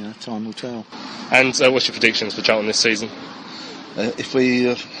 time will tell. And what's your predictions for Charlton this season? If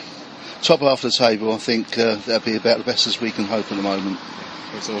we top half of the table, I think that'll be about the best as we can hope at the moment.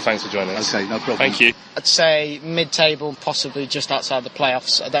 Well, thanks for joining us. Okay, no problem. Thank you. I'd say mid-table, possibly just outside the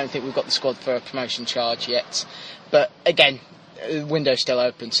playoffs. I don't think we've got the squad for a promotion charge yet. But again, the window's still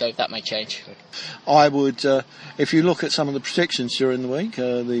open, so that may change. I would, if you look at some of the predictions during the week,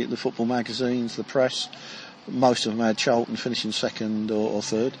 the football magazines, the press, most of them had Charlton finishing second or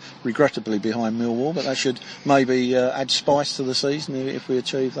third, regrettably behind Millwall, but that should maybe add spice to the season if we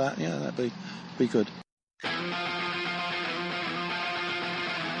achieve that. Yeah, that'd be good.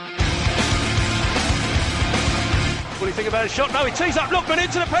 What do you think about a shot? No, he tees up Lookman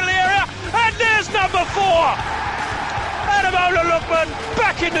into the penalty area, and there's number 4! Ademola Lookman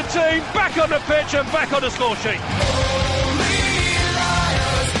back in the team, back on the pitch, and back on the score sheet.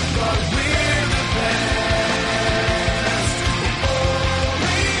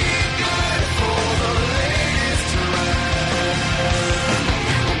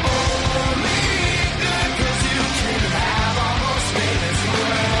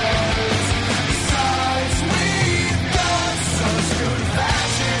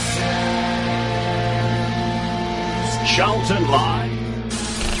 Charlton Live.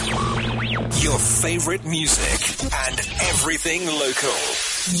 Your favourite music and everything local.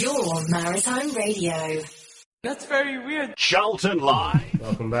 Your Maritime Radio. That's very weird. Charlton Live.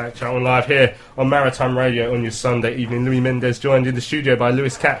 Welcome back, Charlton Live here on Maritime Radio on your Sunday evening. Louis Mendes joined in the studio by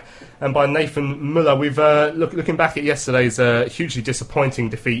Lewis Catt and by Nathan Muller. We've looking back at yesterday's hugely disappointing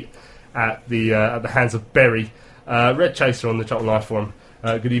defeat at the hands of Bury. Red Chaser on the Charlton Live forum.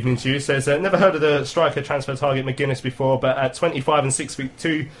 Good evening to you. Says, never heard of the striker transfer target McGuinness before, but at 25 and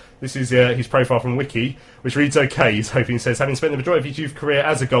 6'2", this is his profile from Wiki, which reads okay. He's hoping, says, having spent the majority of his youth career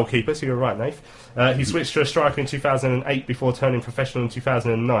as a goalkeeper, so you're right, Nath. He switched to a striker in 2008 before turning professional in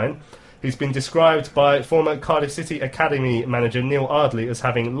 2009. He's been described by former Cardiff City Academy manager Neil Ardley as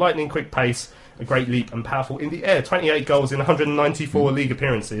having lightning quick pace, a great leap and powerful in the air. 28 goals in 194 league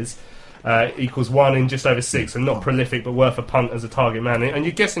appearances. Equals 1 in just over 6, and not prolific but worth a punt as a target man. And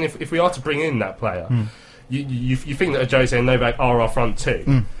you're guessing if we are to bring in that player, you think that Jose and Novak are our front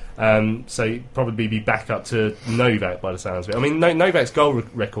two. So you'd probably be back up to Novak by the sounds of it. I mean, Novak's goal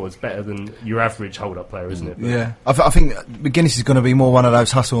record's better than your average hold-up player, isn't it? But yeah, I think McGuinness is going to be more one of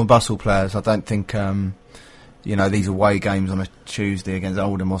those hustle and bustle players. I don't think these away games on a Tuesday against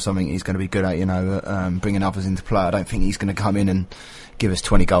Oldham or something he's going to be good at, bringing others into play. I don't think he's going to come in and give us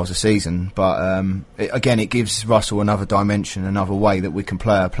 20 goals a season, but it gives Russell another dimension, another way that we can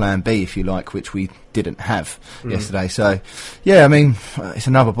play a plan B, if you like, which we didn't have yesterday. So, yeah, I mean, it's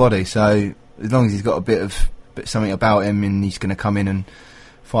another body, so as long as he's got a bit of but something about him, and he's going to come in and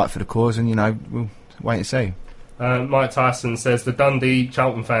fight for the cause. And we'll wait and see. Mike Tyson says the Dundee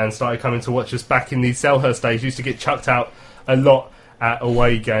Charlton fans started coming to watch us back in the Selhurst days. Used to get chucked out a lot at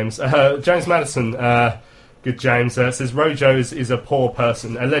away games. James Madison, good James, says Rojo is a poor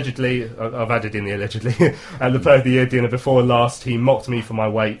person. Allegedly, I've added in the allegedly, at the Player of the Year dinner before last, he mocked me for my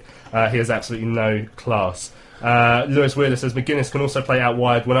weight. He has absolutely no class. Lewis Wheeler says McGuinness can also play out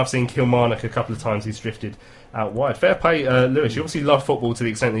wide. When I've seen Kilmarnock a couple of times, he's drifted out wide. Fair play, Lewis. You obviously love football to the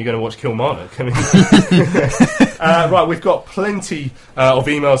extent that you're going to watch Kilmarnock. I mean, right, we've got plenty of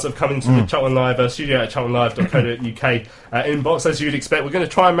emails that have come into the Charlton Live studio at charltonlive.co.uk inbox, as you'd expect. We're going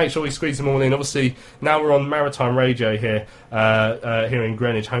to try and make sure we squeeze them all in. Obviously, now we're on Maritime Radio here in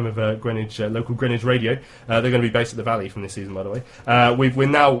Greenwich, home of Greenwich, local Greenwich Radio. They're going to be based at the Valley from this season, by the way. We're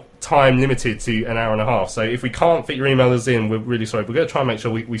now time limited to an hour and a half, so if we can't fit your emailers in, we're really sorry. We're going to try and make sure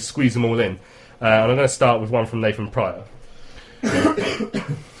we squeeze them all in. And I'm going to start with one from Nathan Pryor.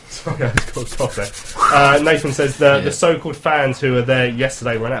 Sorry, I just got to stop there. Nathan says the so-called fans who were there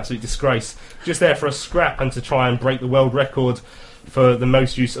yesterday were an absolute disgrace. Just there for a scrap and to try and break the world record for the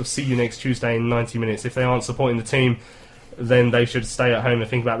most use of "see you next Tuesday" in 90 minutes. If they aren't supporting the team, then they should stay at home and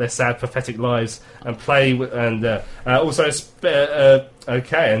think about their sad, pathetic lives and play. Okay,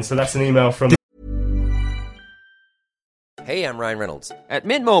 and so that's an email from... Hey, I'm Ryan Reynolds. At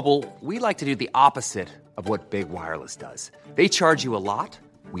Mint Mobile, we like to do the opposite of what Big Wireless does. They charge you a lot,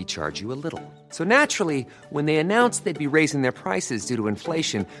 we charge you a little. So naturally, when they announced they'd be raising their prices due to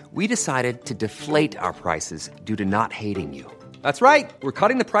inflation, we decided to deflate our prices due to not hating you. That's right. We're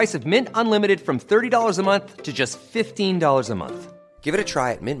cutting the price of Mint Unlimited from $30 a month to just $15 a month. Give it a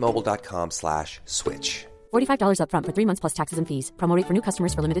try at mintmobile.com/switch. $45 up front for 3 months plus taxes and fees. Promo rate for new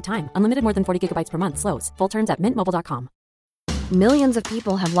customers for limited time. Unlimited more than 40 gigabytes per month. Slows full terms at mintmobile.com. Millions of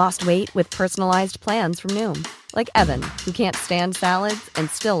people have lost weight with personalized plans from Noom. Like Evan, who can't stand salads and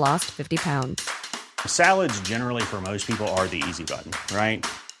still lost 50 pounds. Salads generally for most people are the easy button, right?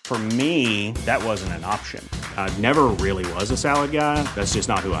 For me, that wasn't an option. I never really was a salad guy. That's just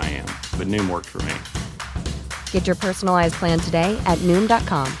not who I am. But Noom worked for me. Get your personalized plan today at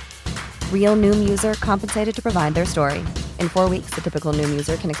Noom.com. Real Noom user compensated to provide their story. In 4 weeks, the typical Noom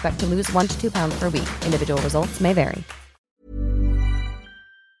user can expect to lose 1 to 2 pounds per week. Individual results may vary.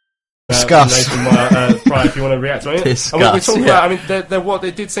 Discuss. Pryor, if you want to react to it. Discuss, we talked about, I mean,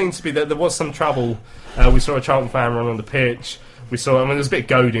 there did seem to be that there was some trouble. We saw a Charlton fan run on the pitch. We saw, there was a bit of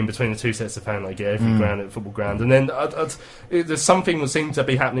goading between the two sets of fans, like every ground at the football ground. And then there's something that seemed to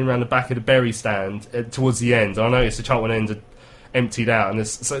be happening around the back of the Bury stand towards the end. I noticed the Charlton end had emptied out, and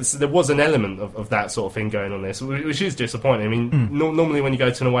so there was an element of that sort of thing going on there, which is disappointing. I mean, normally when you go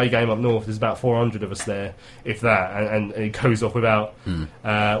to an away game up north, there's about 400 of us there, if that, and it goes off without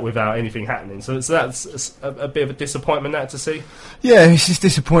anything happening. So that's a bit of a disappointment that to see. Yeah, it's just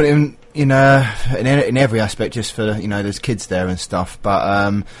disappointing in every aspect, just for there's kids there and stuff.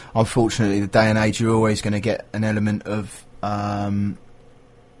 But unfortunately, the day and age, you're always going to get an element of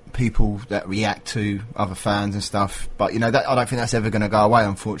people that react to other fans and stuff, but that I don't think that's ever going to go away,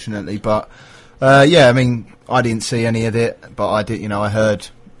 unfortunately. But I mean, I didn't see any of it, but I did. I heard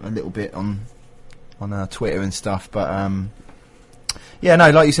a little bit on Twitter and stuff. But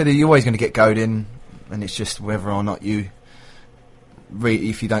like you said, you're always going to get goading, and it's just whether or not you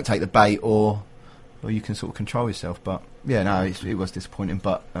if you don't take the bait or you can sort of control yourself. But it was disappointing,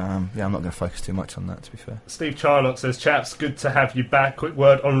 but I'm not going to focus too much on that, to be fair. Steve Charnock says, chaps, good to have you back. Quick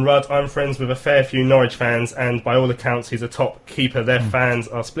word on Rudd. I'm friends with a fair few Norwich fans, and by all accounts he's a top keeper. Their fans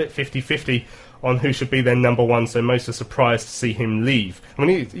are split 50-50 on who should be their number one, so most are surprised to see him leave. I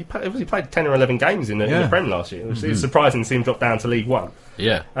mean, he played 10 or 11 games in the Prem last year, which is surprising to see him drop down to League One.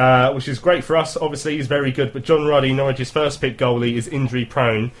 Yeah. Which is great for us. Obviously, he's very good, but John Ruddy, Norwich's first pick goalie, is injury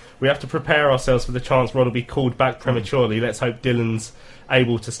prone. We have to prepare ourselves for the chance Rod will be called back prematurely. Let's hope Dylan's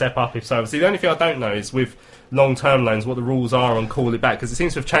able to step up if so. See, the only thing I don't know is with long-term loans what the rules are on call it back, because it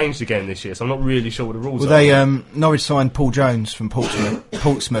seems to have changed again this year, so I'm not really sure what the rules are. Norwich signed Paul Jones from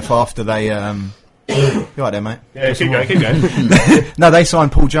Portsmouth after they you right there, mate? Yeah, keep going. No, they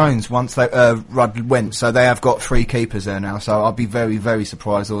signed Paul Jones once Rudd went, so they have got 3 keepers there now, so I'll be very, very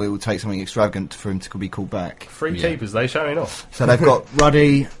surprised, or it will take something extravagant for him to be called back. 3 keepers, they showing off. So they've got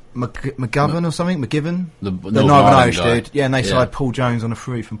Ruddy, McGovern or something, McGivern, the Northern Irish guy. dude. Yeah, and they Yeah. signed Paul Jones on a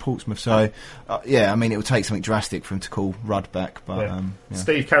free from Portsmouth. So, I mean, it would take something drastic for him to call Rudd back. But Yeah.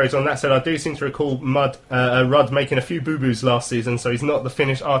 Steve carries on. That said, I do seem to recall Rudd making a few boo-boos last season, so he's not the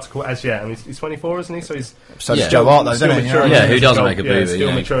finished article as yet. I mean, he's 24, isn't he? So he's So does Joe Hart, though, still doesn't he? maturing. Yeah, who as a doesn't goal- make a boo-boo, Still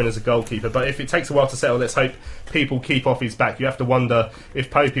yeah. maturing as a goalkeeper. But if it takes a while to settle, let's hope people keep off his back. You have to wonder if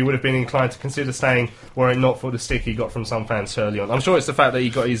Popey would have been inclined to consider staying were it not for the stick he got from some fans early on. I'm sure it's the fact that he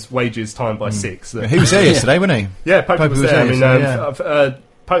got his wages timed by 6. He was there yesterday, wasn't he? Yeah, Popey was there. I mean, yesterday,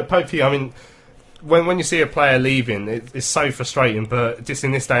 Popey, I mean, when you see a player leaving, it's so frustrating. But just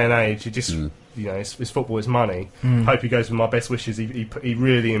in this day and age, you just you know, it's football, it's money. Popey goes with my best wishes. He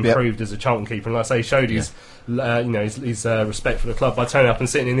really improved as a Charlton keeper, and like I say, he showed his you know his respect for the club by turning up and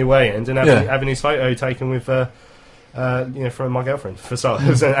sitting in the away end and having his photo taken with. You know, from my girlfriend for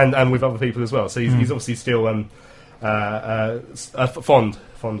starters, and with other people as well. So he's obviously still fond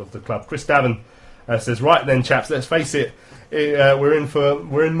of the club. Chris Davin says, "Right then, chaps, let's face it.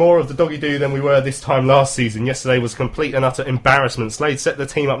 We're in more of the doggy do than we were this time last season. Yesterday was complete and utter embarrassment. Slade set the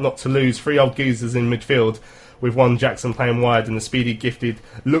team up not to lose. 3 old geezers in midfield, with one Jackson playing wide and the speedy, gifted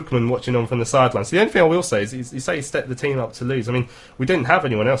Lookman watching on from the sidelines. So the only thing I will say is he set the team up to lose. I mean, we didn't have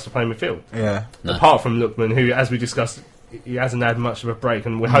anyone else to play midfield. Yeah. Apart from Lookman, who, as we discussed, he hasn't had much of a break,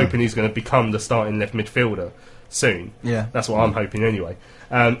 and we're hoping he's going to become the starting left midfielder soon. Yeah. That's what I'm hoping anyway.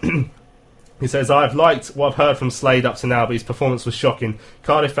 He says, I've liked what I've heard from Slade up to now, but his performance was shocking.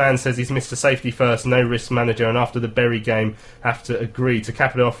 Cardiff fan says he's Mr. Safety First, no risk manager, and after the Bury game, have to agree. To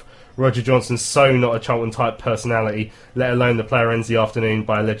cap it off, Roger Johnson's so not a Charlton-type personality, let alone the player ends the afternoon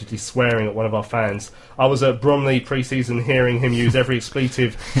by allegedly swearing at one of our fans. I was at Bromley pre-season hearing him use every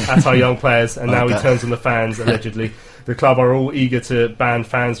expletive at our young players, and now he turns on the fans, allegedly. The club are all eager to ban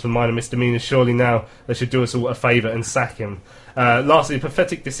fans for minor misdemeanours. Surely now they should do us all a favour and sack him. Lastly, a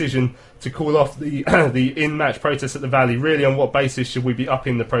pathetic decision to call off the the in-match protest at the Valley. Really, on what basis should we be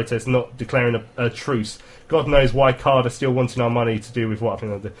upping the protest, not declaring a truce? God knows why Card are still wanting our money to do with what? I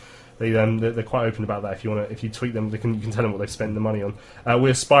think they're quite open about that. If you tweet them, you can tell them what they've spent the money on. We're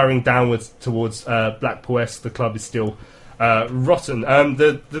aspiring downwards towards Blackpool-esque. The club is still rotten.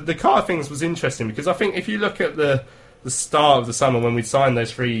 The Carr things was interesting because I think if you look at the start of the summer when we signed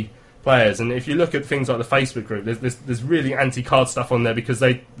those 3 players, and if you look at things like the Facebook group, there's really anti-Card stuff on there because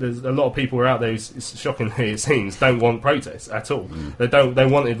there's a lot of people who are out there who, shockingly it seems, don't want protests at all. They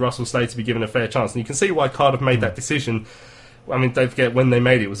wanted Russell Slade to be given a fair chance, and you can see why Cardiff made that decision. I mean, don't forget when they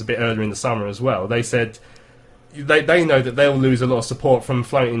made it was a bit earlier in the summer as well. They said they know that they'll lose a lot of support from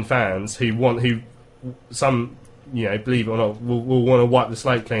floating fans who some, you know, believe it or not, will want to wipe the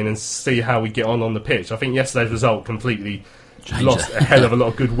slate clean and see how we get on the pitch. I think yesterday's result completely lost a hell of a lot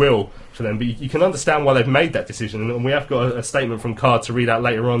of goodwill for them, but you can understand why they've made that decision, and we have got a statement from Card to read out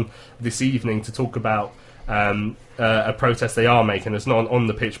later on this evening to talk about a protest they are making. It's not an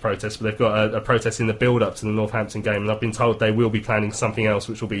on-the-pitch protest, but they've got a protest in the build-up to the Northampton game, and I've been told they will be planning something else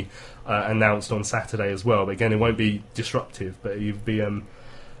which will be announced on Saturday as well. But again, it won't be disruptive, but it'll be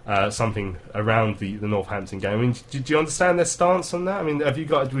something around the Northampton game. I mean, do you understand their stance on that? I mean,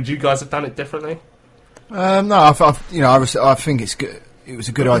 would you guys have done it differently? No, I think it's good. It was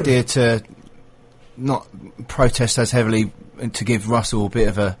a good idea to not protest as heavily and to give Russell a bit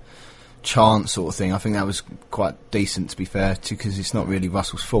of a chance, sort of thing. I think that was quite decent, to be fair, because it's not really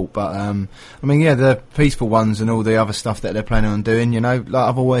Russell's fault. But I mean, yeah, the peaceful ones and all the other stuff that they're planning on doing. You know, like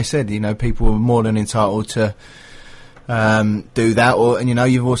I've always said, you know, people are more than entitled to do that, and you know,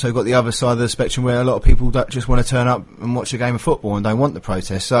 you've also got the other side of the spectrum where a lot of people just want to turn up and watch a game of football and don't want the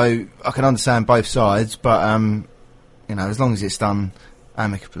protest. So I can understand both sides, but you know, as long as it's done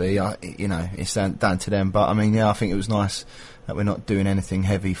amicably, you know, it's down to them. But I mean, yeah, I think it was nice that we're not doing anything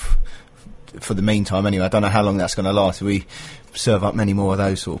heavy for the meantime. Anyway, I don't know how long that's going to last. We serve up many more of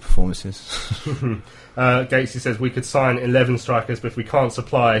those sort of performances. Gatesy says we could sign 11 strikers, but if we can't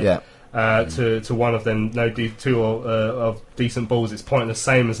supply to one of them, two of decent balls, it's pointless.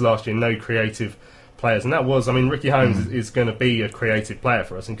 Same as last year, no creative players. And that was, I mean, Ricky Holmes is going to be a creative player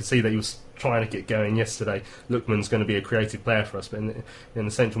for us, and you can see that he was trying to get going yesterday. Lookman's going to be a creative player for us, but in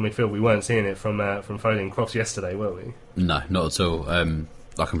the central midfield we weren't seeing it from Foley and Crofts yesterday, were we? No, not at all.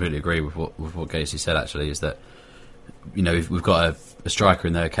 I completely agree with what Gatesy said, actually, is that, you know, we've got a striker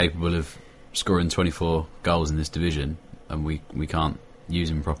in there capable of scoring 24 goals in this division, and we can't use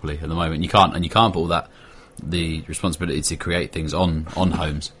him properly at the moment. You can't put all that, the responsibility to create things on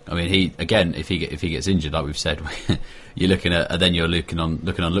Holmes. I mean, he again, if he gets injured, like we've said, you're looking on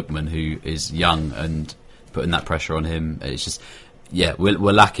Lookman, who is young, and putting that pressure on him. It's just, yeah, we're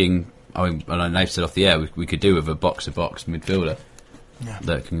lacking. I mean, I know they've said off the air we could do with a box-to-box midfielder.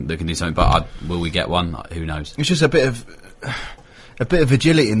 that can do something. But will we get one? Who knows? It's just a bit of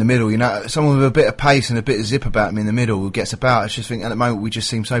agility in the middle, someone with a bit of pace and a bit of zip about him in the middle who gets about. I just think at the moment we just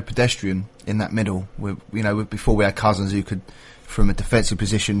seem so pedestrian in that middle. Before we had Cousins who could, from a defensive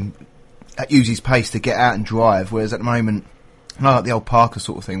position, use his pace to get out and drive, whereas at the moment, like the old Parker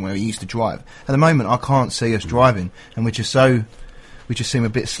sort of thing where he used to drive. At the moment, I can't see us driving, and we just seem a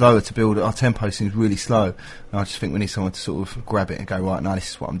bit slower to build. Our tempo seems really slow, and I just think we need someone to sort of grab it and go, right, now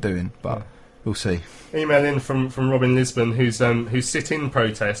this is what I'm doing, but we'll see. Email in from Robin Lisbon, who's sit-in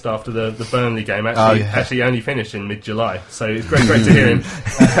protest after the Burnley game. Actually only finished in mid-July, so it's great to hear him.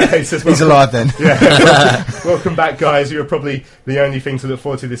 He says, he's alive then. Yeah, welcome back, guys. You're probably the only thing to look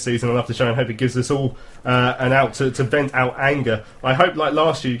forward to this season. I love the show and hope it gives us all an out to vent out anger. I hope, like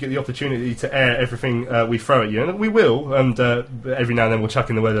last year, you get the opportunity to air everything we throw at you, and we will. And every now and then we'll chuck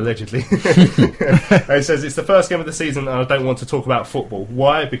in the word allegedly. He says it's the first game of the season, and I don't want to talk about football.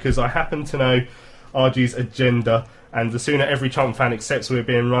 Why? Because I happen to know RG's agenda, and the sooner every Charlton fan accepts we're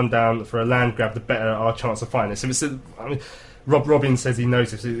being run down for a land grab, the better our chance of fighting it. Robin says he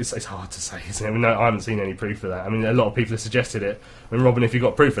knows this. It's hard to say, isn't it? I haven't seen any proof of that. A lot of people have suggested it. And Robin, if you've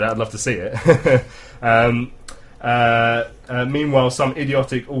got proof of that, I'd love to see it. Meanwhile, some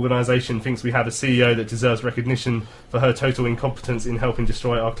idiotic organisation thinks we have a CEO that deserves recognition for her total incompetence in helping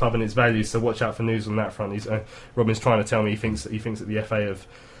destroy our club and its values. So watch out for news on that front. Robin's trying to tell me he thinks that the FA have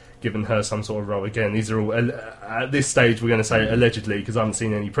given her some sort of role. Again, these are all at this stage we're going to say allegedly because I haven't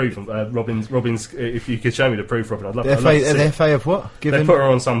seen any proof. Robin's if you could show me the proof, Robin, I'd love to see it. The FA have what? They put her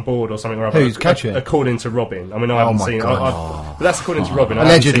on some board or something or other. Who's catching? According to Robin. I haven't seen it. But that's according to Robin.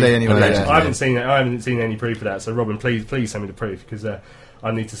 Allegedly, anyway. I haven't seen it. I haven't seen any proof of that. So Robin, please send me the proof because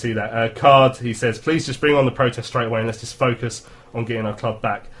I need to see that. Card, he says, please just bring on the protest straight away and let's just focus on getting our club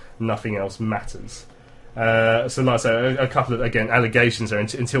back. Nothing else matters. So like I say, a couple of allegations there.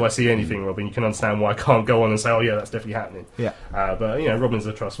 Until I see anything, Robin, you can understand why I can't go on and say, oh yeah, that's definitely happening. Yeah. But Robin's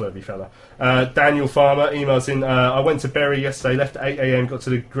a trustworthy fella. Daniel Farmer emails in. I went to Bury yesterday, left at 8 a.m, got to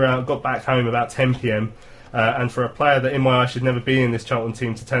the ground, got back home about 10 p.m. And for a player that in my eyes should never be in this Charlton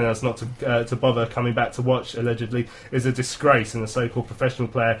team to tell us not to bother coming back to watch, allegedly, is a disgrace. And a so-called professional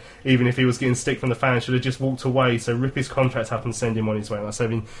player, even if he was getting stick from the fans, should have just walked away. So rip his contract up and send him on his way. And I say,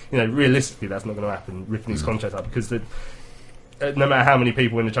 realistically, that's not going to happen. Ripping his contract up because no matter how many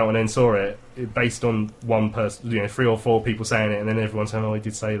people in the Charlton end saw it, based on one person, 3 or 4 people saying it, and then everyone saying, "Oh, he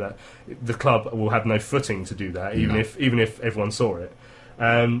did say that," the club will have no footing to do that, even if everyone saw it.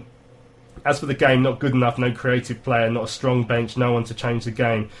 As for the game, not good enough, no creative player, not a strong bench, no one to change the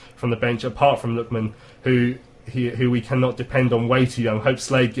game from the bench, apart from Lookman, who we cannot depend on, way too young. Hope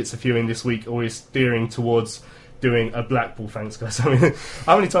Slade gets a few in this week, or is steering towards doing a Blackpool. Thanks, guys. How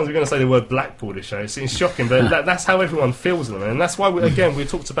many times are we going to say the word Blackpool this show? It's shocking, but that's how everyone feels them, and that's why, we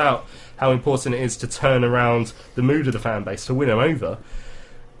talked about how important it is to turn around the mood of the fan base, to win them over.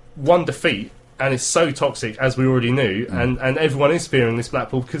 One defeat, and it's so toxic, as we already knew, and everyone is fearing this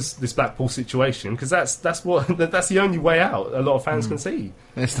Blackpool situation, because that's the only way out. A lot of fans can see.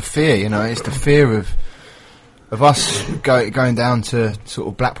 It's the fear, It's the fear of us going down to sort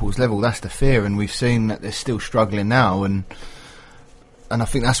of Blackpool's level. That's the fear, and we've seen that they're still struggling now, and I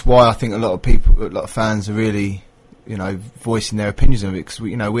think that's why I think a lot of fans are really, voicing their opinions of it, because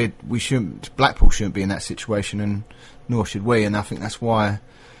we shouldn't, Blackpool shouldn't be in that situation, and nor should we, and I think that's why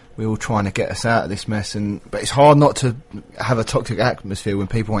we're all trying to get us out of this mess. But it's hard not to have a toxic atmosphere when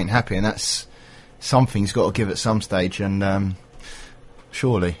people ain't happy, and that's something's got to give at some stage. And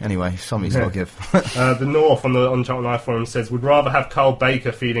surely, anyway, something's got to give. The North on Charlton Live forum says, would rather have Carl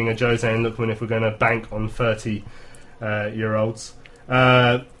Baker feeding a Jose and Lookman if we're going to bank on 30-year-olds.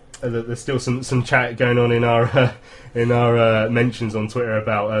 There's still some chat going on in our mentions on Twitter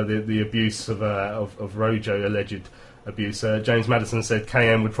about the abuse of Rojo, alleged abuse. James Madison said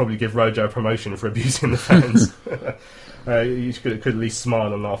KM would probably give Rojo a promotion for abusing the fans. He could at least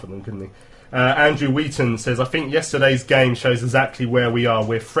smile and laugh at them, couldn't he? Andrew Wheaton says, I think yesterday's game shows exactly where we are.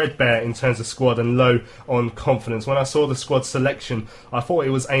 We're threadbare in terms of squad and low on confidence. When I saw the squad selection, I thought it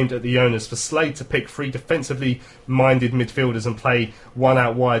was aimed at the owners. For Slade to pick 3 defensively minded midfielders and play one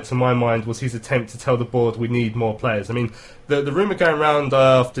out wide, to my mind, was his attempt to tell the board we need more players. The rumour going around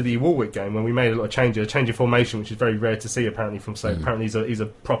after the Warwick game, when we made a lot of change of formation, which is very rare to see apparently from Slade. Apparently he's a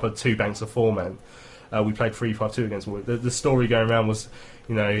proper 2 banks of 4-man. We played 3-5-2 against Warwick. The story going around was,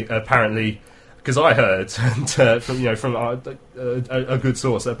 apparently, because I heard from a good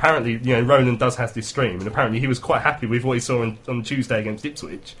source, apparently, Roland does have this stream, and apparently he was quite happy with what he saw on Tuesday against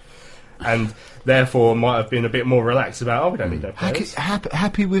Ipswich. and therefore might have been a bit more relaxed about, we don't need no players.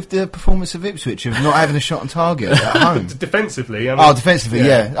 Happy with the performance of Ipswich of not having a shot on target at home. Defensively, defensively,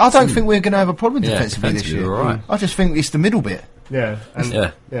 yeah. I don't think we're going to have a problem defensively this year. Right. I just think it's the middle bit. Yeah,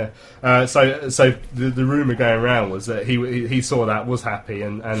 so the rumour going around was that he saw that, was happy,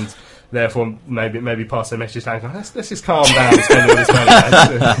 and therefore maybe passed a message down. Let's just calm down and spend all this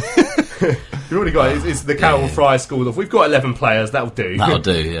money. We've already got it's the Carroll Fry school of we've got 11 players, that'll do. That'll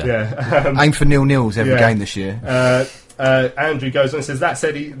do, yeah. Aim for 0-0s every game this year. Andrew goes on and says that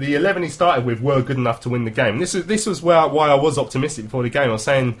said the 11 he started with were good enough to win the game. This was why I was optimistic before the game. I was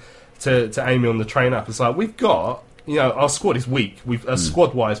saying to Amy on the train up, it's like we've got, our squad is weak.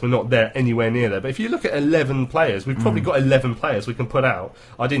 Squad wise we're not there anywhere near there. But if you look at 11 players, we've probably got 11 players we can put out.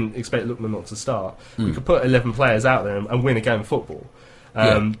 I didn't expect Lookman not to start. We could put 11 players out there and win a game of football.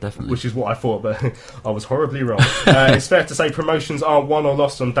 Definitely. Which is what I thought, but I was horribly wrong. It's fair to say promotions aren't won or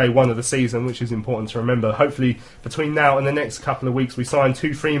lost on day one of the season, which is important to remember. Hopefully, between now and the next couple of weeks, we sign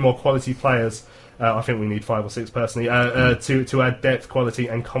 2-3 more quality players. I think we need 5 or 6 personally to add depth, quality,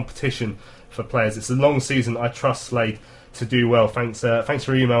 and competition for players. It's a long season. I trust Slade to do well. Thanks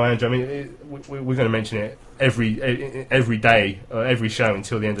for your email, Andrew. I mean, we're going to mention it every day, every show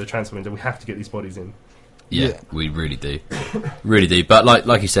until the end of the transfer window. We have to get these bodies in. Yeah, we really do, really do. But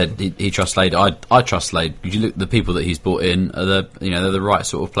like you said, he trusts Slade. I trust Slade. You look, the people that he's brought in are they're the right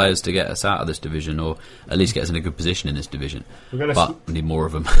sort of players to get us out of this division, or at least get us in a good position in this division. But we need more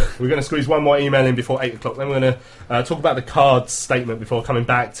of them. We're going to squeeze one more email in before 8 o'clock. Then we're going to talk about the cards statement before coming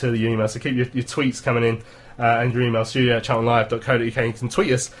back to the email. So keep your tweets coming in. And your email, studio@charltonlive.co.uk. You can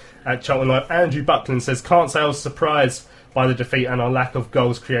tweet us at Charlton Live. Andrew Buckland says, can't say I was surprised by the defeat and our lack of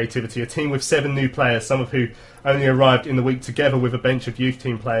goals creativity. A team with 7 new players, some of who only arrived in the week together with a bench of youth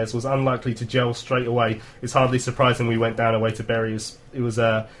team players, was unlikely to gel straight away. It's hardly surprising we went down away to Bury. It was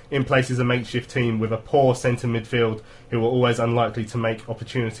in places a makeshift team with a poor centre midfield who were always unlikely to make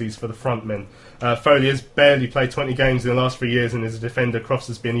opportunities for the front men. Foley has barely played 20 games in the last 3 years, and as a defender, Crofts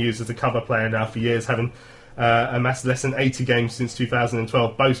has been used as a cover player now for years, having amassed less than 80 games since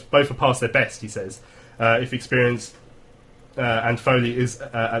 2012. Both are past their best, he says. If experience and Foley is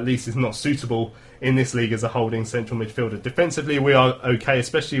not suitable in this league as a holding central midfielder. Defensively, we are okay,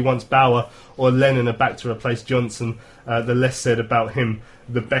 especially once Bauer or Lennon are back to replace Johnson. The less said about him,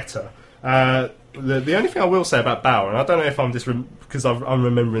 the better. The only thing I will say about Bauer, and I don't know if I'm just because I'm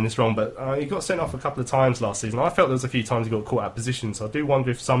remembering this wrong, but he got sent off a couple of times last season. I felt there was a few times he got caught out of position, so I do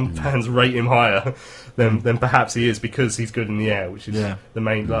wonder if some fans rate him higher than perhaps he is because he's good in the air, which is the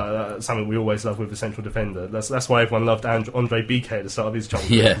main something we always love with a central defender. That's why everyone loved Andre BK at the start of his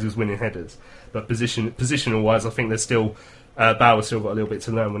childhood because he was winning headers. But positional wise, I think there's still Bauer's still got a little bit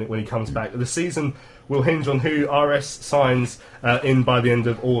to learn when he comes back. The season will hinge on who RS signs in by the end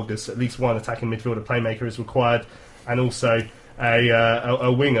of August. At least one attacking midfielder playmaker is required, and also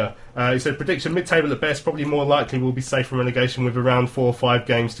a winger. He said prediction mid-table at best, probably more likely will be safe from relegation with around 4 or 5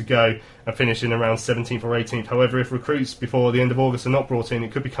 games to go and finish in around 17th or 18th. However, if recruits before the end of August are not brought in,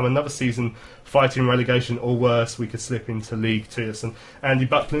 it could become another season fighting relegation, or worse, we could slip into League 2. And Andy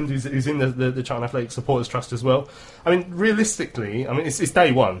Buckland, who's in the Charlton Athletic Supporters Trust as well. I mean, realistically, it's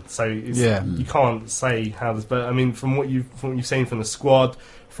day one, so you can't say how this. But I mean, from what you've seen from the squad,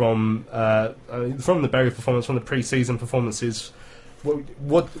 from the Bury performance, from the pre-season performances,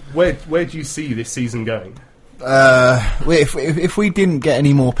 where do you see this season going? If we didn't get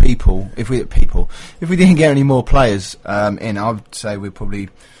any more people, if we didn't get any more players in, I would say we're probably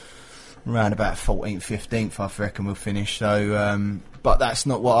around about 14th, 15th. I reckon we'll finish. So, but that's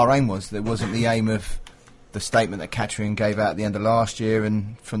not what our aim was. That wasn't the aim of the statement that Catherine gave out at the end of last year,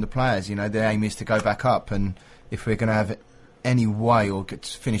 and from the players. The aim is to go back up, and if we're going to have any way or get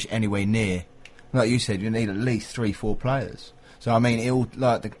to finish anywhere near, like you said, you need at least 3-4 players. So I mean, it all,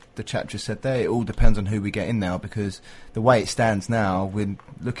 like the chap just said there, it all depends on who we get in now, because the way it stands now, we're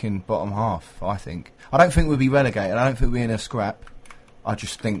looking bottom half, I think. I don't think we'll be relegated. I don't think we're in a scrap. I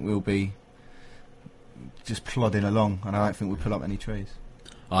just think we'll be just plodding along, and I don't think we'll pull up any trees.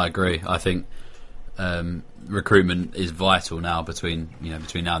 I agree. I think recruitment is vital now between now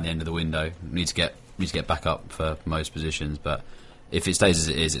and the end of the window. We need to get back up for most positions, but if it stays as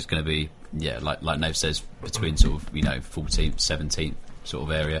it is, it's going to be like Nave says, between sort of 14th, 17th sort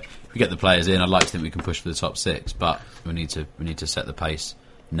of area. If we get the players in, I'd like to think we can push for the top 6, but we need to set the pace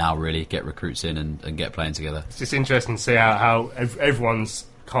now. Really get recruits in and get playing together. It's just interesting to see how everyone's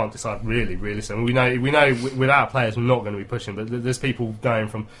can't decide really. So we know without players we're not going to be pushing, but there's people going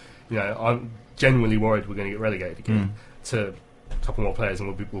from I'm genuinely worried we're going to get relegated again to a couple more players,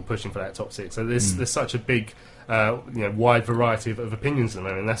 and we'll push him for that top 6. So there's such a big, wide variety of opinions at the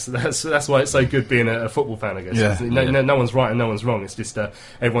moment. That's why it's so good being a football fan, I guess. No one's right and no one's wrong. It's just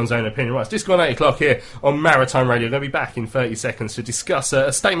everyone's own opinion. Right, it's just gone 8 o'clock here on Maritime Radio. We're going to be back in 30 seconds to discuss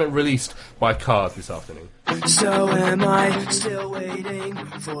a statement released by Card this afternoon. So am I still waiting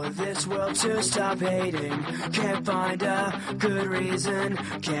for this world to stop hating? Can't find a good reason,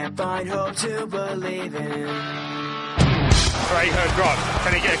 can't find hope to believe in. Graham Grant,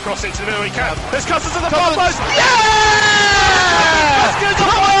 can he get across into the middle? He can. There's Cousins at the far post. Yeah! Cousins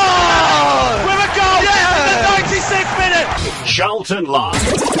on with a goal in the 96th minute. Charlton Live.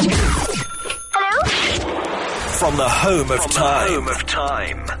 From the home of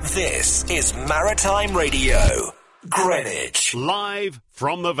time. This is Maritime Radio, Greenwich. Live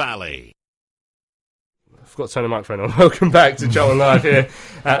from the Valley. I forgot to turn the microphone on. Welcome back to Charlton Live here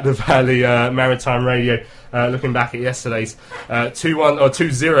at the Valley Maritime Radio. Looking back at yesterday's 2-1 or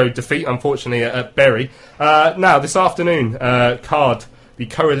 2-0 defeat, unfortunately, at Bury. Now, this afternoon, Card, the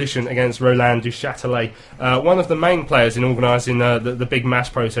coalition against Roland Duchâtelet, one of the main players in organising the big mass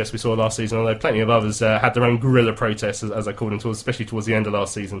protest we saw last season, although plenty of others had their own guerrilla protests, as I called them, especially towards the end of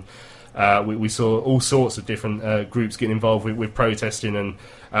last season. We saw all sorts of different groups getting involved with protesting and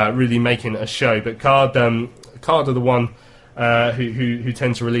really making a show. But Card are the one who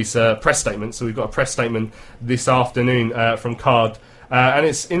tend to release press statements. So we've got a press statement this afternoon from Card, and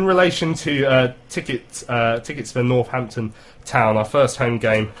it's in relation to tickets for Northampton Town, our first home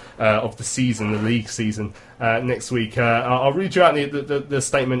game of the season, the league season, next week. I'll read you out the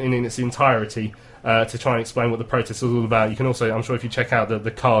statement in its entirety to try and explain what the protest is all about. You can also, I'm sure, if you check out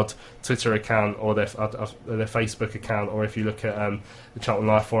the Card Twitter account or their Facebook account, or if you look at the Charlton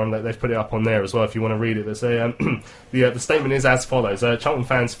Live forum, they've put it up on there as well if you want to read it. But the statement is as follows. Charlton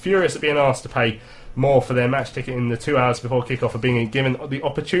fans furious at being asked to pay more for their match ticket in the 2 hours before kick-off are being given the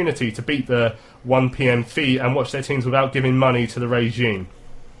opportunity to beat the 1 p.m. fee and watch their teams without giving money to the regime.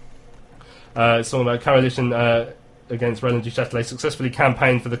 It's all about coalition against Roland Duchâtelet successfully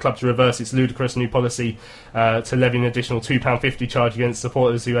campaigned for the club to reverse its ludicrous new policy to levy an additional £2.50 charge against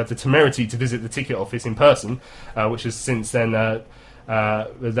supporters who had the temerity to visit the ticket office in person, which has since then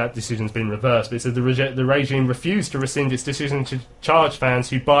that decision's been reversed. But it said the regime refused to rescind its decision to charge fans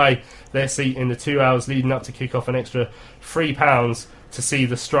who buy their seat in the 2 hours leading up to kick-off an extra £3 to see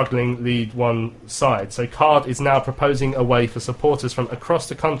the struggling League One side. So Card is now proposing a way for supporters from across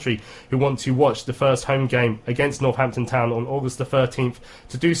the country who want to watch the first home game against Northampton Town on August the 13th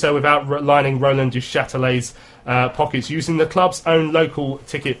to do so without lining Roland Duchâtelet's pockets, using the club's own local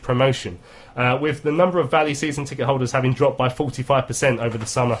ticket promotion. With the number of Valley season ticket holders having dropped by 45% over the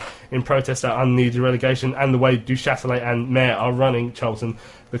summer in protest at unneeded relegation and the way Duchâtelet and Mayor are running Charlton,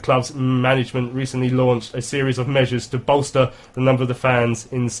 the club's management recently launched a series of measures to bolster the number of the fans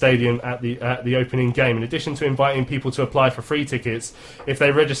in the stadium at the opening game. In addition to inviting people to apply for free tickets, if they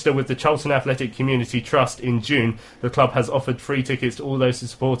register with the Charlton Athletic Community Trust in June, the club has offered free tickets to all those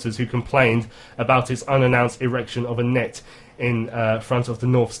supporters who complained about its unannounced erection of a net in front of the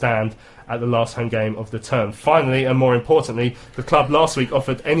North Stand at the last home game of the term. Finally, and more importantly, the club last week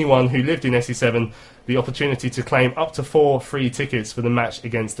offered anyone who lived in SE7 the opportunity to claim up to 4 free tickets for the match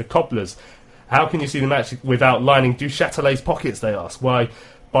against the Cobblers. How can you see the match without lining Duchâtelet's pockets, they ask? Why?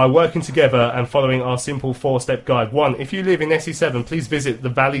 By working together and following our simple 4-step guide. 1. If you live in SE7, please visit the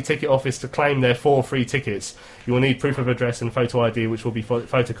Valley Ticket Office to claim their 4 free tickets. You will need proof of address and photo ID, which will be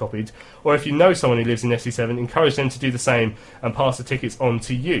photocopied. Or if you know someone who lives in SE7, encourage them to do the same and pass the tickets on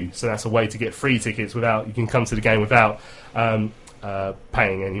to you. So that's a way to get free tickets without, you can come to the game without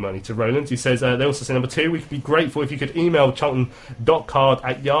paying any money to Roland. He says, they also say, number 2, we could be grateful if you could email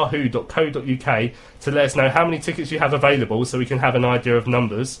charlton.card@yahoo.co.uk to let us know how many tickets you have available so we can have an idea of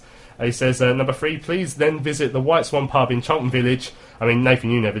numbers. He says, number 3, please then visit the White Swan pub in Charlton Village. I mean,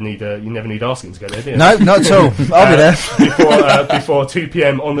 Nathan, you never need asking to go there, do you? No, not at all. I'll be there. Before 2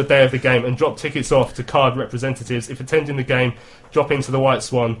 p.m. on the day of the game, and drop tickets off to Card representatives. If attending the game, drop into the White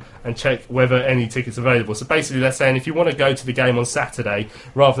Swan and check whether any tickets are available. So basically, they're saying if you want to go to the game on Saturday,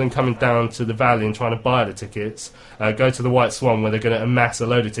 rather than coming down to the Valley and trying to buy the tickets, go to the White Swan, where they're going to amass a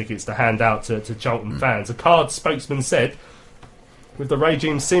load of tickets to hand out to Charlton fans. A Card spokesman said, With the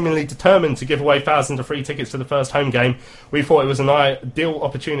regime seemingly determined to give away thousands of free tickets to the first home game, we thought it was an ideal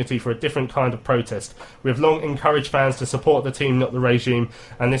opportunity for a different kind of protest. We have long encouraged fans to support the team, not the regime,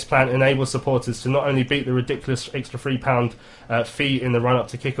 and this plan enables supporters to not only beat the ridiculous extra £3 fee in the run-up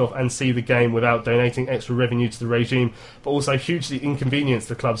to kick-off and see the game without donating extra revenue to the regime, but also hugely inconvenience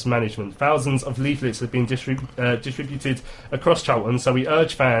the club's management. Thousands of leaflets have been distributed across Charlton, so we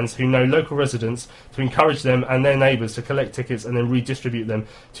urge fans who know local residents to encourage them and their neighbours to collect tickets and then redistribute them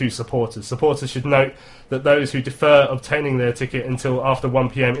to supporters. Supporters should note that those who defer obtaining their ticket until after 1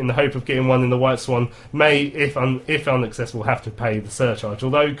 p.m. in the hope of getting one in the White Swan may, if unsuccessful, have to pay the surcharge.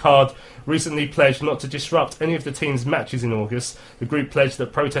 Although Card recently pledged not to disrupt any of the team's matches in August, the group pledged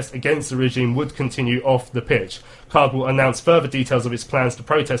that protests against the regime would continue off the pitch. Card will announce further details of its plans to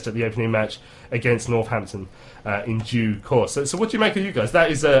protest at the opening match against Northampton in due course. So what do you make of you guys?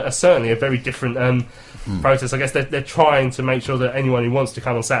 That is certainly a very different protest. I guess they're trying to make sure that anyone who wants to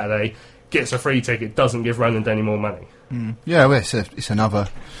come on Saturday gets a free ticket, doesn't give Roland any more money. Yeah, well, it's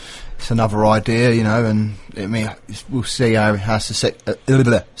another idea, you know, and we'll see how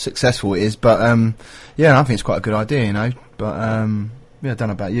successful it is. But yeah, I think it's quite a good idea, you know. But yeah, I don't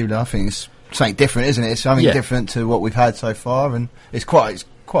know about you, I think it's something different, isn't it? It's something different to what we've had so far, and it's quite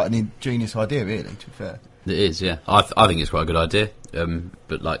an ingenious idea, really. To be fair, it is. Yeah, I think it's quite a good idea.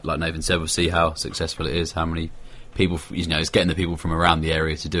 But like Nathan said, we'll see how successful it is. How many people, you know, it's getting the people from around the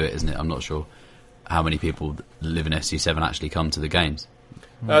area to do it, isn't it? I'm not sure how many people that live in SC7 actually come to the games.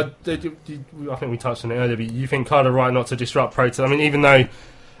 I think we touched on it earlier, but you think kind of right not to disrupt protest? I mean, even though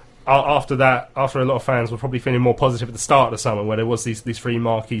after a lot of fans were probably feeling more positive at the start of the summer, where there was these three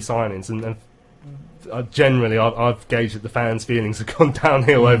marquee signings, and generally I've gauged that the fans' feelings have gone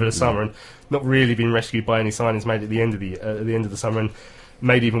downhill over the summer and not really been rescued by any signings made at the end of the summer, and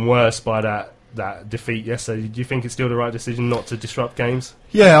made even worse by that defeat yesterday. Do you think it's still the right decision not to disrupt games?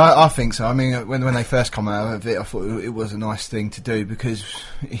 Yeah, I think so. I mean, when they first come out of it, I thought it was a nice thing to do, because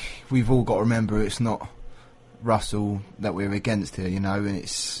we've all got to remember it's not Russell that we're against here, you know, and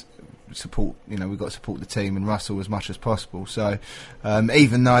it's support. You know, we've got to support the team and Russell as much as possible. So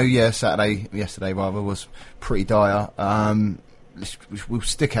even though yesterday was pretty dire, we'll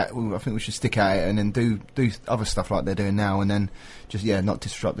stick at. I think we should stick at it and then do other stuff like they're doing now, and then just not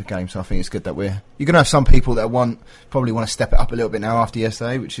disrupt the game. So I think it's good that you're going to have some people that probably want to step it up a little bit now after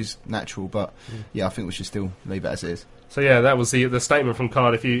yesterday, which is natural. But I think we should still leave it as it is. So yeah, that was the statement from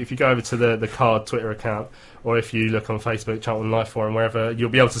Card. If you go over to the Card Twitter account, or if you look on Facebook, Charlton Life Forum, wherever, you'll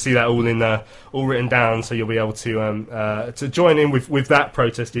be able to see that all written down. So you'll be able to join in with that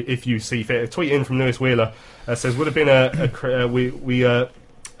protest if you see fit. A tweet in from Lewis Wheeler says, would have been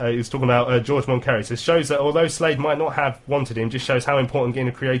he was talking about George Moncur. Says, shows that although Slade might not have wanted him, just shows how important getting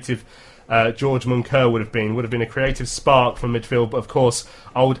a creative George Moncur would have been a creative spark from midfield. But of course,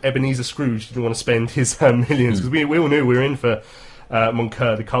 old Ebenezer Scrooge didn't want to spend his millions, because we all knew we were in for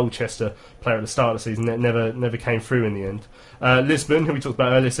Moncur, the Colchester player at the start of the season. That never came through in the end. Lisbon, who we talked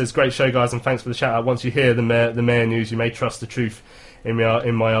about earlier, says, great show guys, and thanks for the shout out. Once you hear the mayor news, you may trust the truth in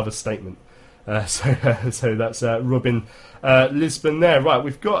my other statement. So that's Robin Lisbon there. Right,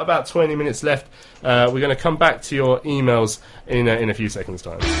 we've got about 20 minutes left. We're going to come back to your emails in a few seconds'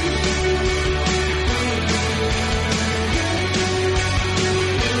 time.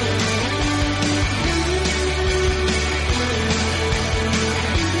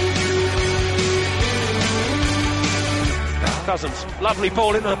 Cousins, lovely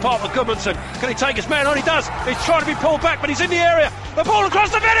ball into the path of Goodmanson. Can he take his man on? He does. He's trying to be pulled back, but he's in the area. The ball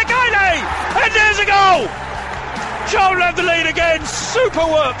across the Vinicale, and there's a goal. Charlton have the lead again. Super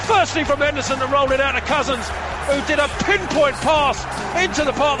work, firstly from Henderson to roll it out to Cousins, who did a pinpoint pass into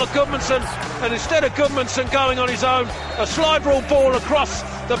the path of Goodmanson, and instead of Goodmanson going on his own, a slide rule ball across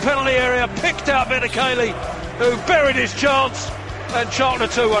the penalty area, picked out Vinicale, who buried his chance, and Charlton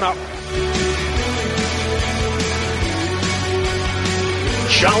are 2-1 up.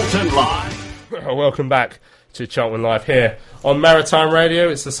 Charlton Live. Welcome back to Charlton Live here on Maritime Radio.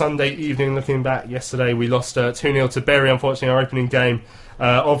 It's a Sunday evening. Looking back, yesterday we lost 2-0 to Bury, unfortunately, our opening game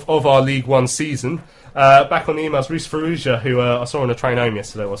of our League One season. Back on the emails, Reece Ferrugia, who I saw on the train home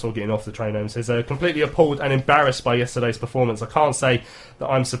yesterday, I saw getting off the train home, says, completely appalled and embarrassed by yesterday's performance. I can't say that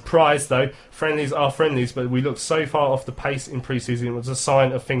I'm surprised, though. Friendlies are friendlies, but we looked so far off the pace in pre-season. It was a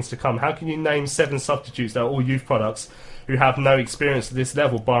sign of things to come. How can you name 7 substitutes that are all youth products who have no experience at this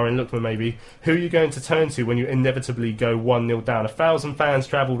level, barring Lookman maybe? Who are you going to turn to when you inevitably go 1-0 down? 1,000 fans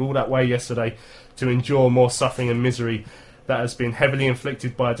travelled all that way yesterday to endure more suffering and misery that has been heavily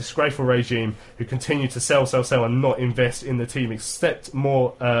inflicted by a disgraceful regime who continue to sell and not invest in the team. Expect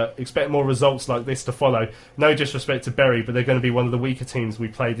more results like this to follow. No disrespect to Bury, but they're going to be one of the weaker teams we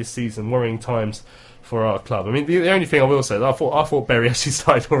play this season. Worrying times for our club. I mean, the only thing I will say is I thought Bury actually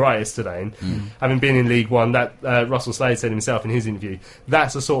started all right yesterday, and having been in League One, that Russell Slade said himself in his interview,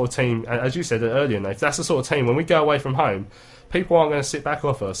 that's the sort of team, as you said earlier, Nate, that's the sort of team when we go away from home, people aren't going to sit back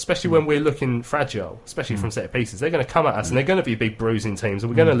off us, especially when we're looking fragile, especially from set pieces. They're going to come at us, and they're going to be big bruising teams, and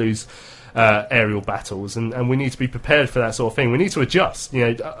we're going to lose aerial battles, and we need to be prepared for that sort of thing. We need to adjust.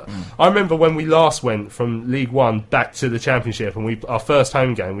 I remember when we last went from League One back to the Championship, and our first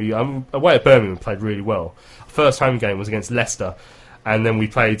home game, away at Birmingham, we played really well. Our first home game was against Leicester, and then we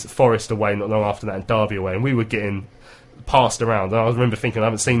played Forest away not long after that, and Derby away, and we were getting passed around. And I remember thinking, I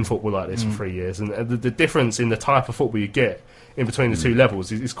haven't seen football like this for 3 years, and the difference in the type of football you get in between the two levels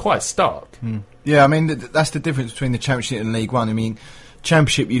is quite stark. Yeah, I mean, that's the difference between the Championship and League One. I mean,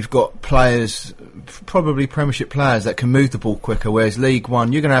 Championship, you've got players, probably Premiership players, that can move the ball quicker, whereas League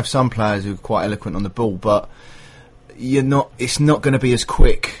One, you're going to have some players who are quite eloquent on the ball, but it's not going to be as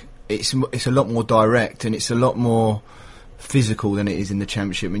quick. It's a lot more direct, and it's a lot more physical than it is in the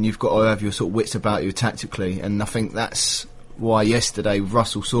Championship, and you've got to have your sort of wits about you tactically, and I think that's why yesterday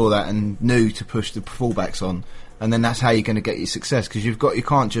Russell saw that and knew to push the fullbacks on, and then that's how you're going to get your success, because you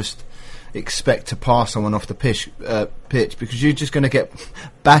can't just expect to pass someone off the pitch because you're just going to get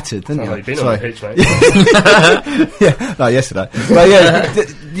battered, aren't you? You've been on the pitch, mate. Yeah, no, yesterday. But yeah,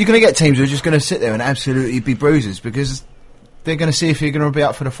 you're going to get teams who are just going to sit there and absolutely be bruisers because they're going to see if you're going to be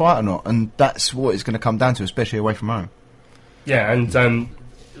up for the fight or not, and that's what it's going to come down to, especially away from home. Yeah, and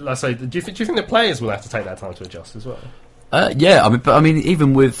like I say, do you think the players will have to take that time to adjust as well? Yeah, I mean,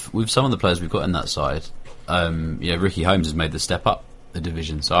 even with some of the players we've got in that side, Ricky Holmes has made the step up the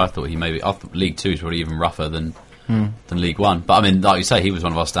division, so I thought League 2 is probably even rougher than League 1. But I mean, like you say, he was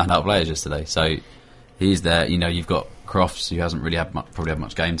one of our standout players yesterday, so he's there. You've got Crofts, who hasn't really probably had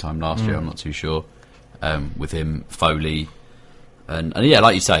much game time last year. I'm not too sure. With him, Foley, and yeah,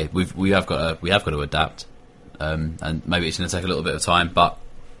 like you say, we have got to adapt, and maybe it's going to take a little bit of time, but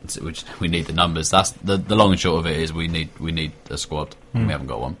we need the numbers. That's the long and short of it is we need a squad. And we haven't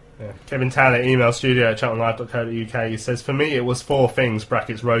got one. Yeah. Kevin Tallett, email studio@charltonlive.co.uk. He says, for me it was 4 things,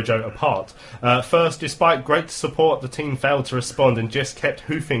 brackets Rojo apart. First, despite great support, the team failed to respond and just kept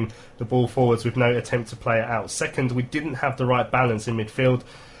hoofing the ball forwards with no attempt to play it out. Second, we didn't have the right balance in midfield,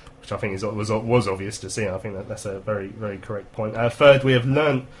 which I think was obvious to see. I think that's a very, very correct point. Third, we have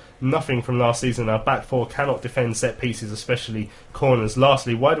learnt nothing from last season. Our back four cannot defend set pieces, especially corners.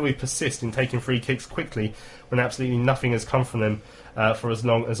 Lastly, why do we persist in taking free kicks quickly when absolutely nothing has come from them for as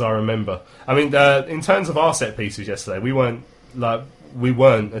long as I remember? I mean, in terms of our set pieces yesterday, we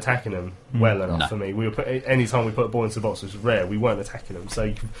weren't attacking them well enough for me. Any time we put a ball into the box, which was rare, we weren't attacking them. So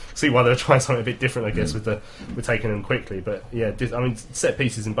you can see why they're trying something a bit different, I guess, with taking them quickly. But yeah, set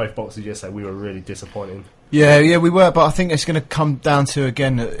pieces in both boxes yesterday, we were really disappointing. Yeah, we were, but I think it's going to come down to,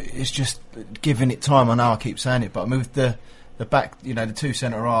 again, it's just giving it time. I know I keep saying it, but with the back, the 2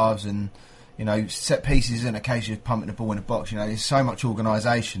 centre halves and set pieces and occasionally pumping the ball in the box. There's so much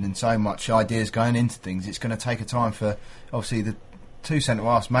organisation and so much ideas going into things. It's going to take a time for obviously the 2 centre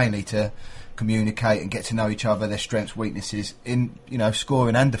halves mainly to communicate and get to know each other, their strengths, weaknesses in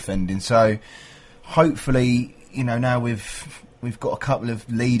scoring and defending. So hopefully, now we've got a couple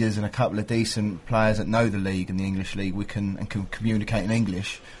of leaders and a couple of decent players that know the league and the English league. We can communicate in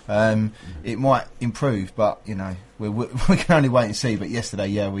English. It might improve, but we can only wait and see. But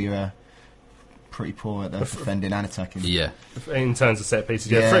yesterday, we were pretty poor at the defending and attacking. Yeah, in terms of set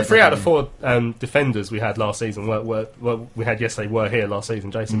pieces, three out of 4 defenders we had last season we had yesterday were here last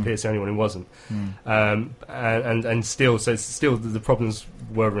season. Jason Pearce, the only one who wasn't, and still the problems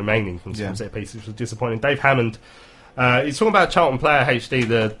were remaining from set pieces, which was disappointing. Dave Hammond, he's talking about Charlton Player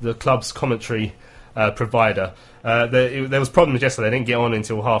HD, the club's commentary provider. There was problems yesterday. They didn't get on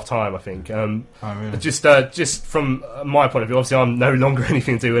until half time, I think. Really? Just from my point of view, obviously I'm no longer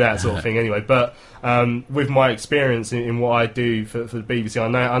anything to do with that sort of thing anyway, but with my experience in what I do for the BBC,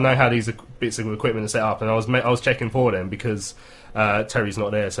 I know how these bits of equipment are set up, and I was checking for them because Terry's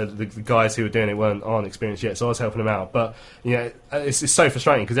not there, so the guys who were doing it aren't experienced yet, so I was helping them out. But it's so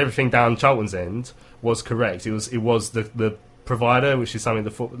frustrating because everything down Charlton's end was correct. It was the provider, which is something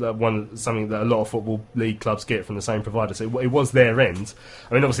that a lot of football league clubs get from the same provider. So it was their end.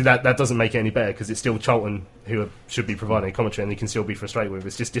 I mean, obviously that doesn't make it any better because it's still Charlton who should be providing commentary, and they can still be frustrated with it.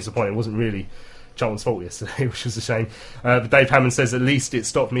 It's just disappointing. It wasn't really Charlton's fault yesterday, which was a shame. But Dave Hammond says at least it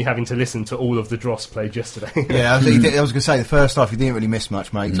stopped me having to listen to all of the dross played yesterday. Yeah, I was going to say the first half you didn't really miss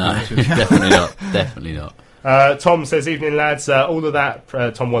much, mate. No, definitely not. Definitely not. Tom says, evening lads, all of that,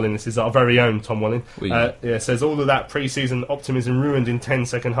 Tom Walling, this is our very own Tom Walling, says all of that pre-season optimism ruined in 10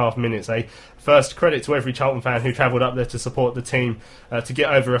 second half minutes, eh? First, credit to every Charlton fan who travelled up there to support the team. To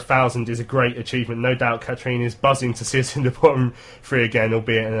get over 1,000 is a great achievement. No doubt Katrine is buzzing to see us in the bottom three again,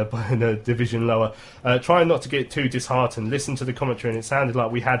 albeit in a division lower. Trying not to get too disheartened. Listen to the commentary and it sounded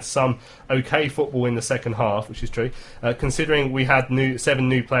like we had some okay football in the second half, which is true. Considering we had 7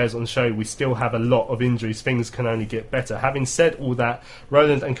 new players on the show, we still have a lot of injuries. Things can only get better. Having said all that,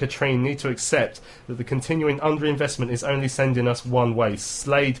 Roland and Katrine need to accept that the continuing underinvestment is only sending us one way.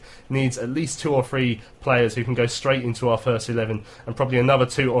 Slade needs at least 2 or 3 players who can go straight into our first 11, and probably another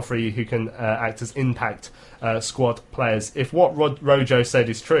 2 or 3 who can act as impact squad players. If what Rojo said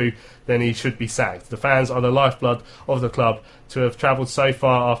is true, then he should be sacked. The fans are the lifeblood of the club. To have travelled so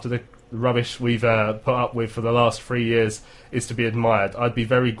far after the rubbish we've put up with for the last 3 years is to be admired. I'd be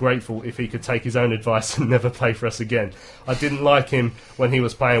very grateful if he could take his own advice and never play for us again. I didn't like him when he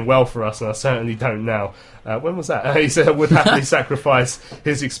was playing well for us, and I certainly don't now. When was that? He said would happily sacrifice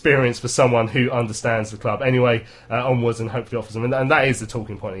his experience for someone who understands the club. Anyway, onwards and hopefully offers them. And that is the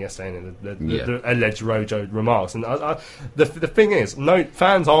talking point of yesterday, the alleged Rojo remarks. And the thing is, no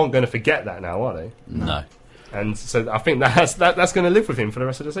fans aren't going to forget that now, are they? No. And so I think that's going to live with him for the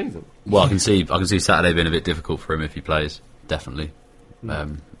rest of the season. Well, I can see Saturday being a bit difficult for him if he plays. Definitely.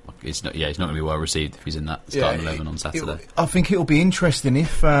 It's not going to be well received if he's in that starting 11 on Saturday. I think it'll be interesting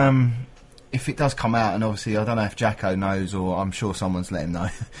if it does come out, and obviously I don't know if Jacko knows, or I'm sure someone's let him know.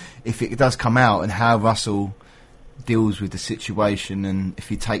 If it does come out and how Russell deals with the situation, and if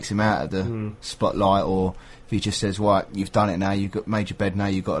he takes him out of the spotlight, or if he just says, right, you've done it now, you've made your bed now,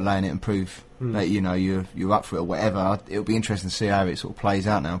 you've got to lay in it and prove that you're up for it or whatever. It'll be interesting to see how it sort of plays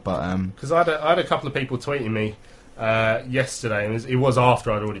out now. But because I had a couple of people tweeting me yesterday, and it was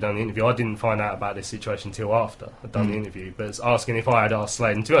after I'd already done the interview. I didn't find out about this situation until after I'd done the interview, but it's asking if I had asked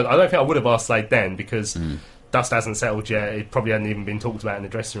Slade. And to be honest, I don't think I would have asked Slade then, because dust hasn't settled yet. It probably hadn't even been talked about in the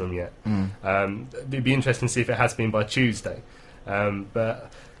dressing room yet. It'd be interesting to see if it has been by Tuesday.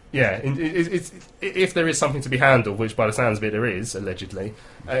 But yeah, if there is something to be handled, which by the sounds of it there is, allegedly,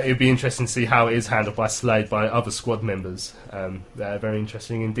 it'd be interesting to see how it is handled by Slade, by other squad members. They're very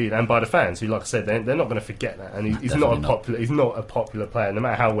interesting indeed, and by the fans, who, like I said, they're not going to forget that. And he's not a popular. He's not a popular player, no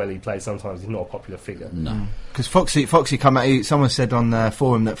matter how well he plays. Sometimes he's not a popular figure. No, because Foxy come out. Someone said on the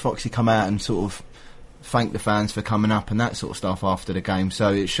forum that Foxy come out and sort of thank the fans for coming up and that sort of stuff after the game.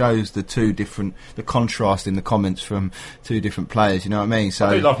 So it shows the contrast in the comments from 2 different players. You know what I mean? So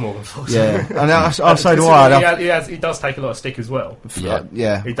I do love Morgan Fox. Yeah, and I'll say do I. He does take a lot of stick as well.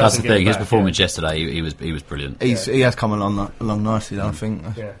 Yeah. That's the thing. His performance yesterday, he was brilliant. He has come along nicely, I think.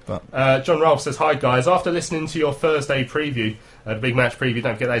 Yeah. But John Ralph says, hi guys. After listening to your Thursday preview, the big match preview,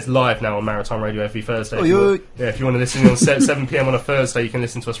 don't forget that is live now on Maritime Radio every Thursday. If you want to listen on 7 p.m. on a Thursday, you can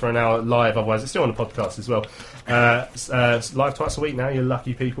listen to us for an hour live. Otherwise, it's still on the podcast as well. Live twice a week now, you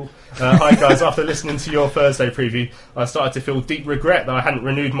lucky people. Hi guys, after listening to your Thursday preview, I started to feel deep regret that I hadn't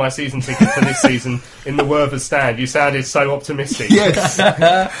renewed my season ticket for this season in the Werther's stand. You sounded so optimistic. Yes.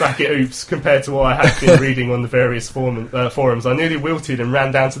 Bracket oops, compared to what I had been reading on the various forums. I nearly wilted and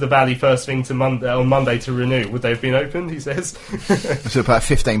ran down to the Valley first thing on Monday to renew. Would they have been opened, he says. It's about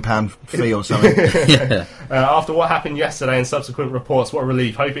a £15 fee or something. After what happened yesterday and subsequent reports, what a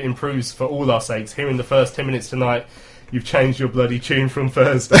relief. Hope it improves for all our sakes. Here in the first 10 minutes tonight, you've changed your bloody tune from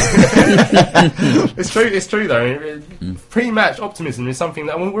Thursday. It's true though. Pre-match optimism is something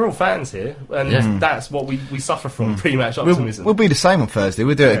that, we're all fans here, and that's what we suffer from. Pre-match optimism. We'll be the same on Thursday.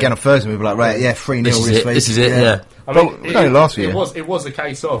 We'll do it again on Thursday. We'll be like, right, 3-0 this is it. Yeah. I mean, it only last year. It was a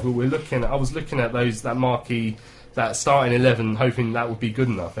case of I was looking at that marquee, that starting 11, hoping that would be good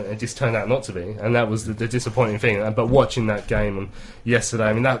enough, and it just turned out not to be, and that was the disappointing thing. But watching that game yesterday,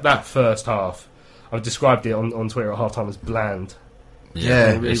 I mean, that first half, I've described it on Twitter at half-time as bland.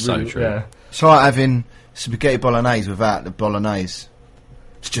 Yeah, it's so true. Yeah. It's like having spaghetti bolognese without the bolognese.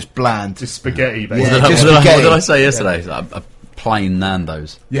 It's just bland. Just spaghetti, basically. What did I say yesterday? A plain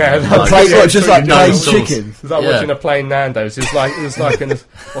Nando's. Yeah, just like plain chicken. It was like watching a plain Nando's. It was like an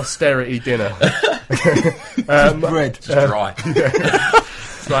austerity dinner. Bread. Just dry.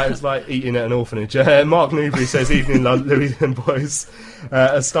 It's like eating at an orphanage. Mark Newbury says, evening Louis and boys.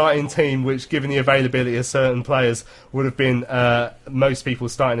 A starting team which, given the availability of certain players, would have been most people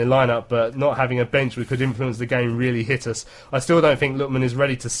starting in lineup, but not having a bench which could influence the game really hit us. I still don't think Lookman is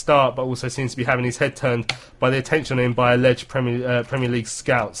ready to start, but also seems to be having his head turned by the attention on him by alleged Premier League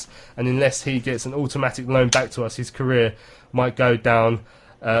scouts, and unless he gets an automatic loan back to us, his career might go down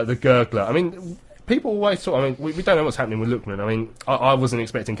the gurgler. I mean, people always talk. I mean, we don't know what's happening with Lookman. I mean, I wasn't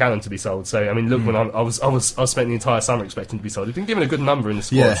expecting Callum to be sold. So I mean, Lookman, I was spent the entire summer expecting to be sold. He's been given a good number in the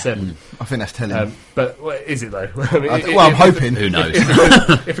squad, 7. I think that's telling. But is it though? I mean, I'm hoping. Who knows?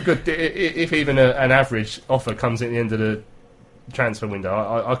 If even an average offer comes at the end of the transfer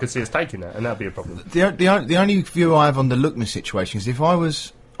window, I could see us taking that, and that'd be a problem. The only view I have on the Lookman situation is if I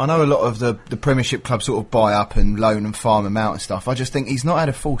know a lot of the Premiership clubs sort of buy up and loan and farm him out and stuff. I just think he's not had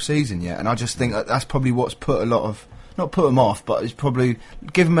a full season yet, and I just think that's probably what's put a lot of, not put him off, but it's probably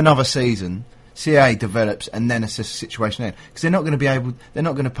give him another season, see how he develops, and then assess the situation then. Because they're not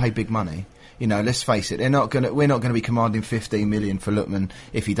going to pay big money. You know, let's face it, we're not going to be commanding 15 million for Lookman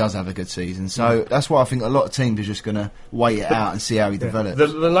if he does have a good season. So that's why I think a lot of teams are just going to wait it out and see how he develops. The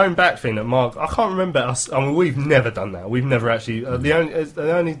loan back thing that Mark, I can't remember us. I mean, we've never done that. We've never actually. The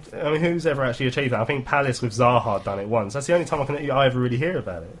only. I mean, who's ever actually achieved that? I think Palace with Zaha done it once. That's the only time I ever really hear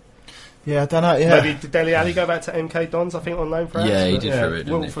about it. Yeah, I don't know. Yeah, maybe did Dele Alli go back to MK Dons? I think on loan for us. Yeah, he did for it.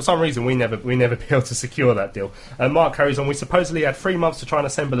 Well, for some reason, we never be able to secure that deal. Mark carries on. We supposedly had 3 months to try and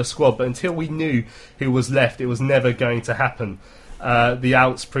assemble a squad, but until we knew who was left, it was never going to happen. The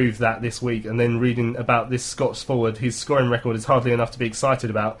outs proved that this week, and then reading about this Scots forward, his scoring record is hardly enough to be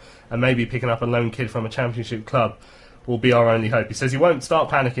excited about, and maybe picking up a lone kid from a Championship club will be our only hope. He says he won't start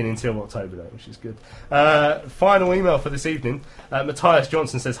panicking until October, though, which is good. Final email for this evening. Matthias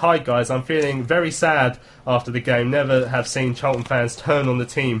Johnson says, "Hi guys, I'm feeling very sad after the game. Never have seen Charlton fans turn on the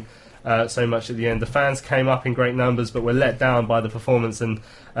team so much at the end. The fans came up in great numbers, but were let down by the performance. And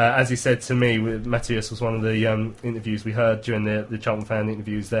as he said to me, Matthias was one of the interviews we heard during the Charlton fan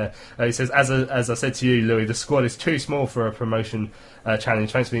interviews there. He says, as I said to you, Louis, the squad is too small for a promotion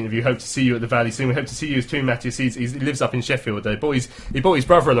challenge. Thanks for the interview. Hope to see you at the Valley soon. We hope to see you too, Matthias. He lives up in Sheffield. He brought his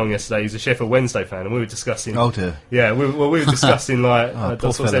brother along yesterday. He's a Sheffield Wednesday fan, and we were discussing. Oh dear. Yeah, we were discussing like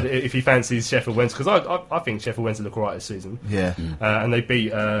said if he fancies Sheffield Wednesday, because I think Sheffield Wednesday look alright this season. Yeah. And they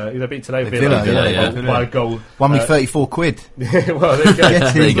beat today Villa by a goal. Won me £34. Well, there you go.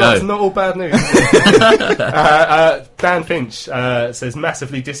 There you go. It's not all bad news. Dan Finch says,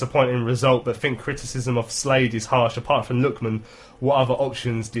 massively disappointing result, but think criticism of Slade is harsh. Apart from Lookman, what other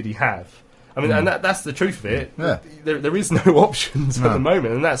options did he have? I mean, and that's the truth of it. Yeah. There is no options at the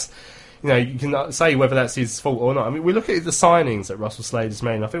moment, and that's, you know, you can say whether that's his fault or not. I mean, we look at the signings that Russell Slade has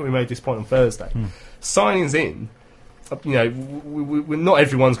made, and I think we made this point on Thursday. Signings in, you know, we not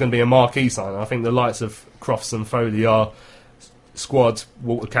everyone's going to be a marquee signer. I think the likes of Crofts and Foley are squad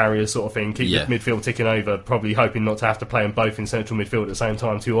water carriers sort of thing, keep the midfield ticking over, probably hoping not to have to play them both in central midfield at the same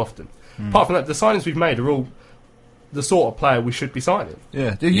time too often. Apart from that, the signings we've made are all the sort of player we should be signing.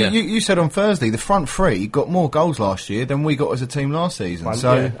 Yeah, you said on Thursday the front three got more goals last year than we got as a team last season.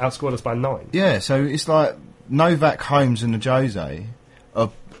 Outscored us by 9. Yeah, so it's like Novak, Holmes and Jose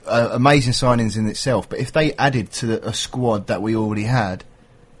are amazing signings in itself, but if they added to a squad that we already had,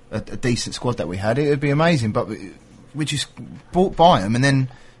 a decent squad that we had, it would be amazing, but we just buy them and then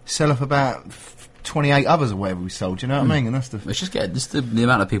sell off about 28 others or whatever we sold, you know what I mean? And that's it's just the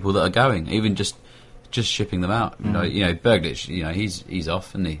amount of people that are going, even just shipping them out. You know, Berglic, you know, he's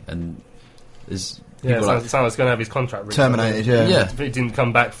off, isn't he? And there's someone's going to have his contract terminated. Yeah, he didn't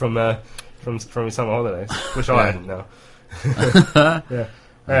come back from his summer holidays, which I hadn't now.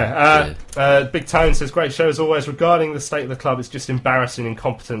 Big Tone says, great show as always. Regarding the state of the club, it's just embarrassing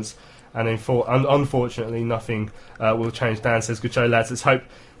incompetence, and unfortunately nothing will change. Dan says, good show lads, let's hope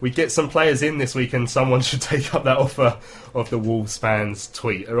we get some players in this week and someone should take up that offer of the Wolves fans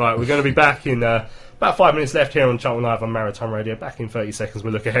tweet. Alright, we're going to be back in about 5 minutes left here on Charlton Live on Maritime Radio. Back in 30 seconds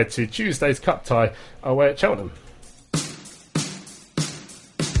we'll look ahead to Tuesday's cup tie away at Cheltenham.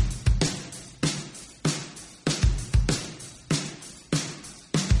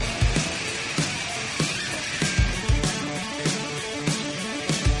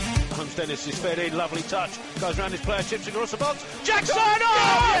 Dennis is fed in, lovely touch, goes round his player, chips across the box. Jackson!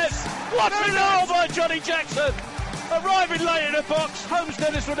 Oh, yes! What a goal by Johnny Jackson! Arriving late in the box, Holmes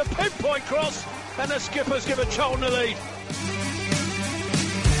Dennis with a pinpoint cross, and the skippers give a Charlton a lead.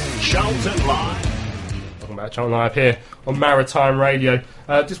 Charlton Live. Talking about Charlton Live here on Maritime Radio.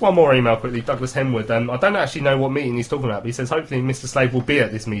 Just one more email quickly. Douglas Henwood. I don't actually know what meeting he's talking about, but he says hopefully Mr. Slade will be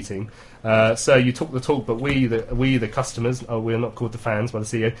at this meeting. So you talk the talk, but we the customers, we're not called the fans by the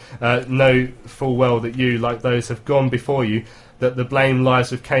CEO, know full well that you, like those have gone before you, that the blame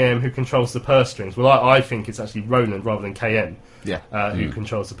lies with KM, who controls the purse strings. Well, I think it's actually Roland rather than KM who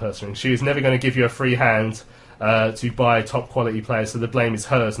controls the purse strings. She is never going to give you a free hand to buy top quality players, so the blame is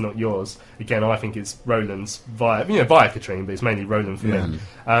hers, not yours. Again, I think it's Roland's via Katrine, but it's mainly Roland for me.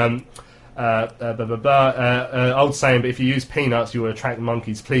 Old saying, but if you use peanuts, you will attract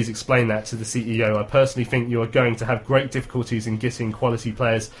monkeys. Please explain that to the CEO. I personally think you are going to have great difficulties in getting quality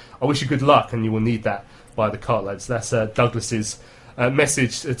players. I wish you good luck, and you will need that by the cartloads. That's Douglas's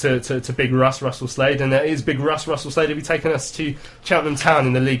message to Big Russell Slade, and it is Big Russell Slade. He'll be taking us to Cheltenham Town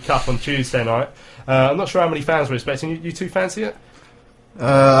in the League Cup on Tuesday night. I'm not sure how many fans we're expecting. You two fancy it?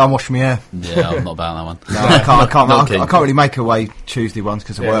 I'm washing my hair. Yeah, I'm not about that one. No, I can't really make away Tuesday ones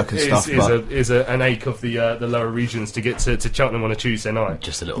because of work and stuff. It is an ache of the lower regions to get to Cheltenham on a Tuesday night.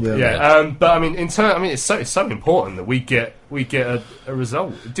 Just a little bit. Yeah. But I mean, it's so important that we get a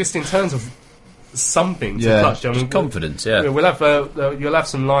result, just in terms of something to clutch. I mean, confidence. Yeah. We'll have you'll have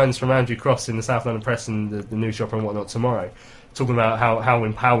some lines from Andrew Cross in the South London Press and the News Shopper and whatnot tomorrow, talking about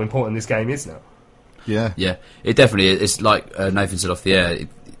how important this game is now. Yeah, it definitely is. It's like Nathan said off the air.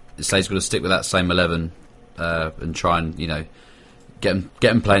 Slade's got to stick with that same 11 and try and get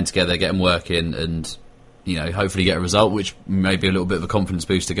them playing together, get them working, and hopefully get a result, which may be a little bit of a confidence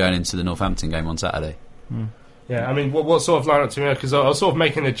booster going into the Northampton game on Saturday. Yeah, I mean, what sort of lineup to me? Because I was sort of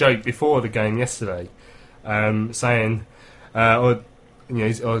making a joke before the game yesterday, saying,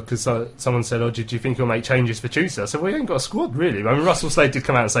 because someone said, "Oh, do you think he'll make changes for Tuesday?" I said, "Well, he ain't got a squad really." I mean, Russell Slade did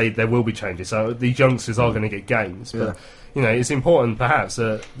come out and say there will be changes, so these youngsters are going to get games. But it's important perhaps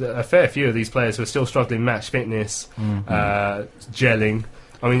that a fair few of these players who are still struggling match fitness, gelling.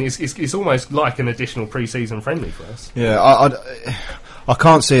 I mean, it's almost like an additional pre-season friendly for us. Yeah, I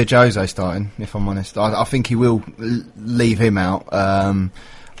can't see a Jose starting, if I'm honest. I think he will leave him out. I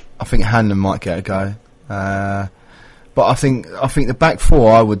think Hanlon might get a go. But I think the back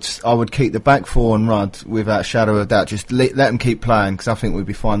four, I would keep the back four and Rudd without a shadow of doubt. Just let them keep playing, because I think we'd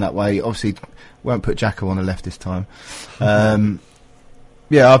be fine that way. Obviously, won't put Jacko on the left this time. I'd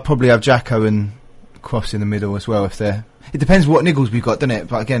probably have Jacko and Cross in the middle as well. It depends what niggles we've got, doesn't it?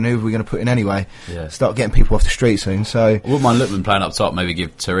 But again, who are we going to put in anyway? Yeah. Start getting people off the street soon. So I wouldn't mind Lookman playing up top. Maybe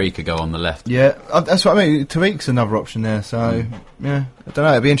give Tariq a go on the left. Yeah, that's what I mean. Tariq's another option there. So I don't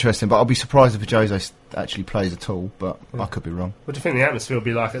know. It'd be interesting, but I'll be surprised if Jose actually plays at all. But I could be wrong. What do you think the atmosphere will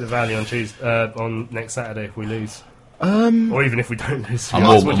be like at the Valley on next Saturday if we lose? Or even if we don't lose. I'm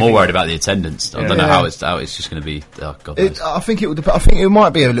more worried about the attendance. I don't know how it's just going to be. Oh, God knows. I think it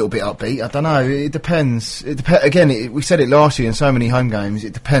might be a little bit upbeat. I don't know. It depends. Again, we said it last year in so many home games.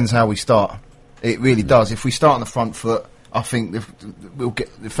 It depends how we start. It really does. If we start on the front foot, I think the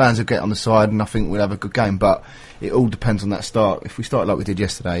fans will get on the side, and I think we'll have a good game. But it all depends on that start. If we start like we did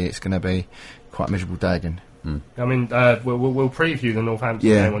yesterday, it's going to be quite a miserable day again. I mean, we'll preview the Northampton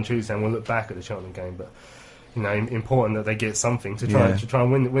game on Tuesday, and we'll look back at the Cheltenham game, but. Important that they get something to try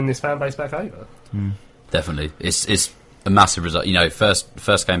and win this fan base back over. Definitely, it's a massive result.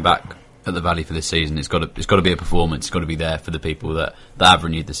 First game back at the Valley for this season. It's got to be a performance. It's got to be there for the people that have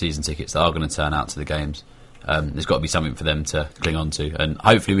renewed the season tickets, that are going to turn out to the games. There's got to be something for them to cling on to, and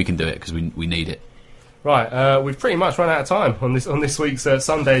hopefully we can do it because we need it. Right, we've pretty much run out of time on this week's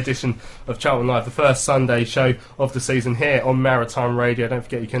Sunday edition of Cheltenham Live, the first Sunday show of the season here on Maritime Radio. Don't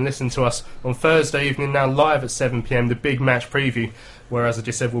forget you can listen to us on Thursday evening now live at 7 p.m, the big match preview, where, as I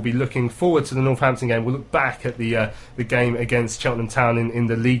just said, we'll be looking forward to the Northampton game. We'll look back at the game against Cheltenham Town in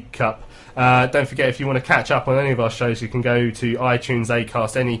the League Cup. Don't forget, if you want to catch up on any of our shows, you can go to iTunes,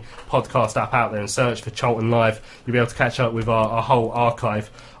 Acast, any podcast app out there and search for Cheltenham Live. You'll be able to catch up with our whole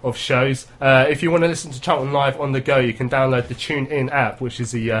archive of shows. If you want to listen to Cheltenham Live on the go, you can download the TuneIn app, which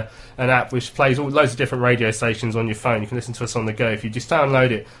is an app which plays loads of different radio stations on your phone. You can listen to us on the go. If you just download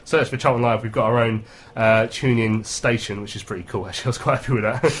it, search for Cheltenham Live, we've got our own TuneIn station, which is pretty cool, actually. I was quite happy with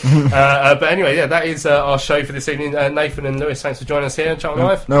that. But anyway, that is our show for this evening. Nathan and Lewis, thanks for joining us here on Cheltenham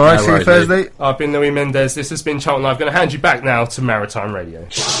Live. No worries, see you Thursday. I've been Louis Mendez. This has been Cheltenham Live. I'm going to hand you back now to Maritime Radio.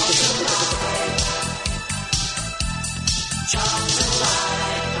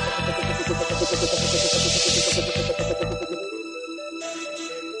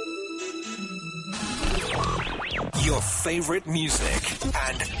 Your favourite music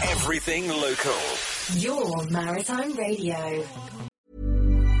and everything local. Your Maritime Radio.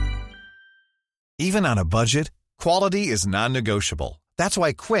 Even on a budget, quality is non-negotiable. That's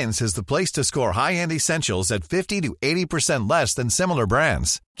why Quince is the place to score high-end essentials at 50 to 80% less than similar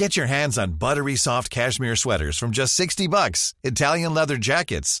brands. Get your hands on buttery soft cashmere sweaters from just $60, Italian leather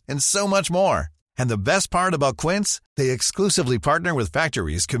jackets, and so much more. And the best part about Quince, they exclusively partner with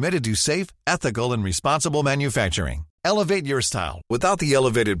factories committed to safe, ethical, and responsible manufacturing. Elevate your style without the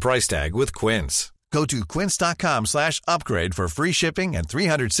elevated price tag with Quince. Go to quince.com/upgrade for free shipping and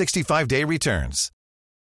 365-day returns.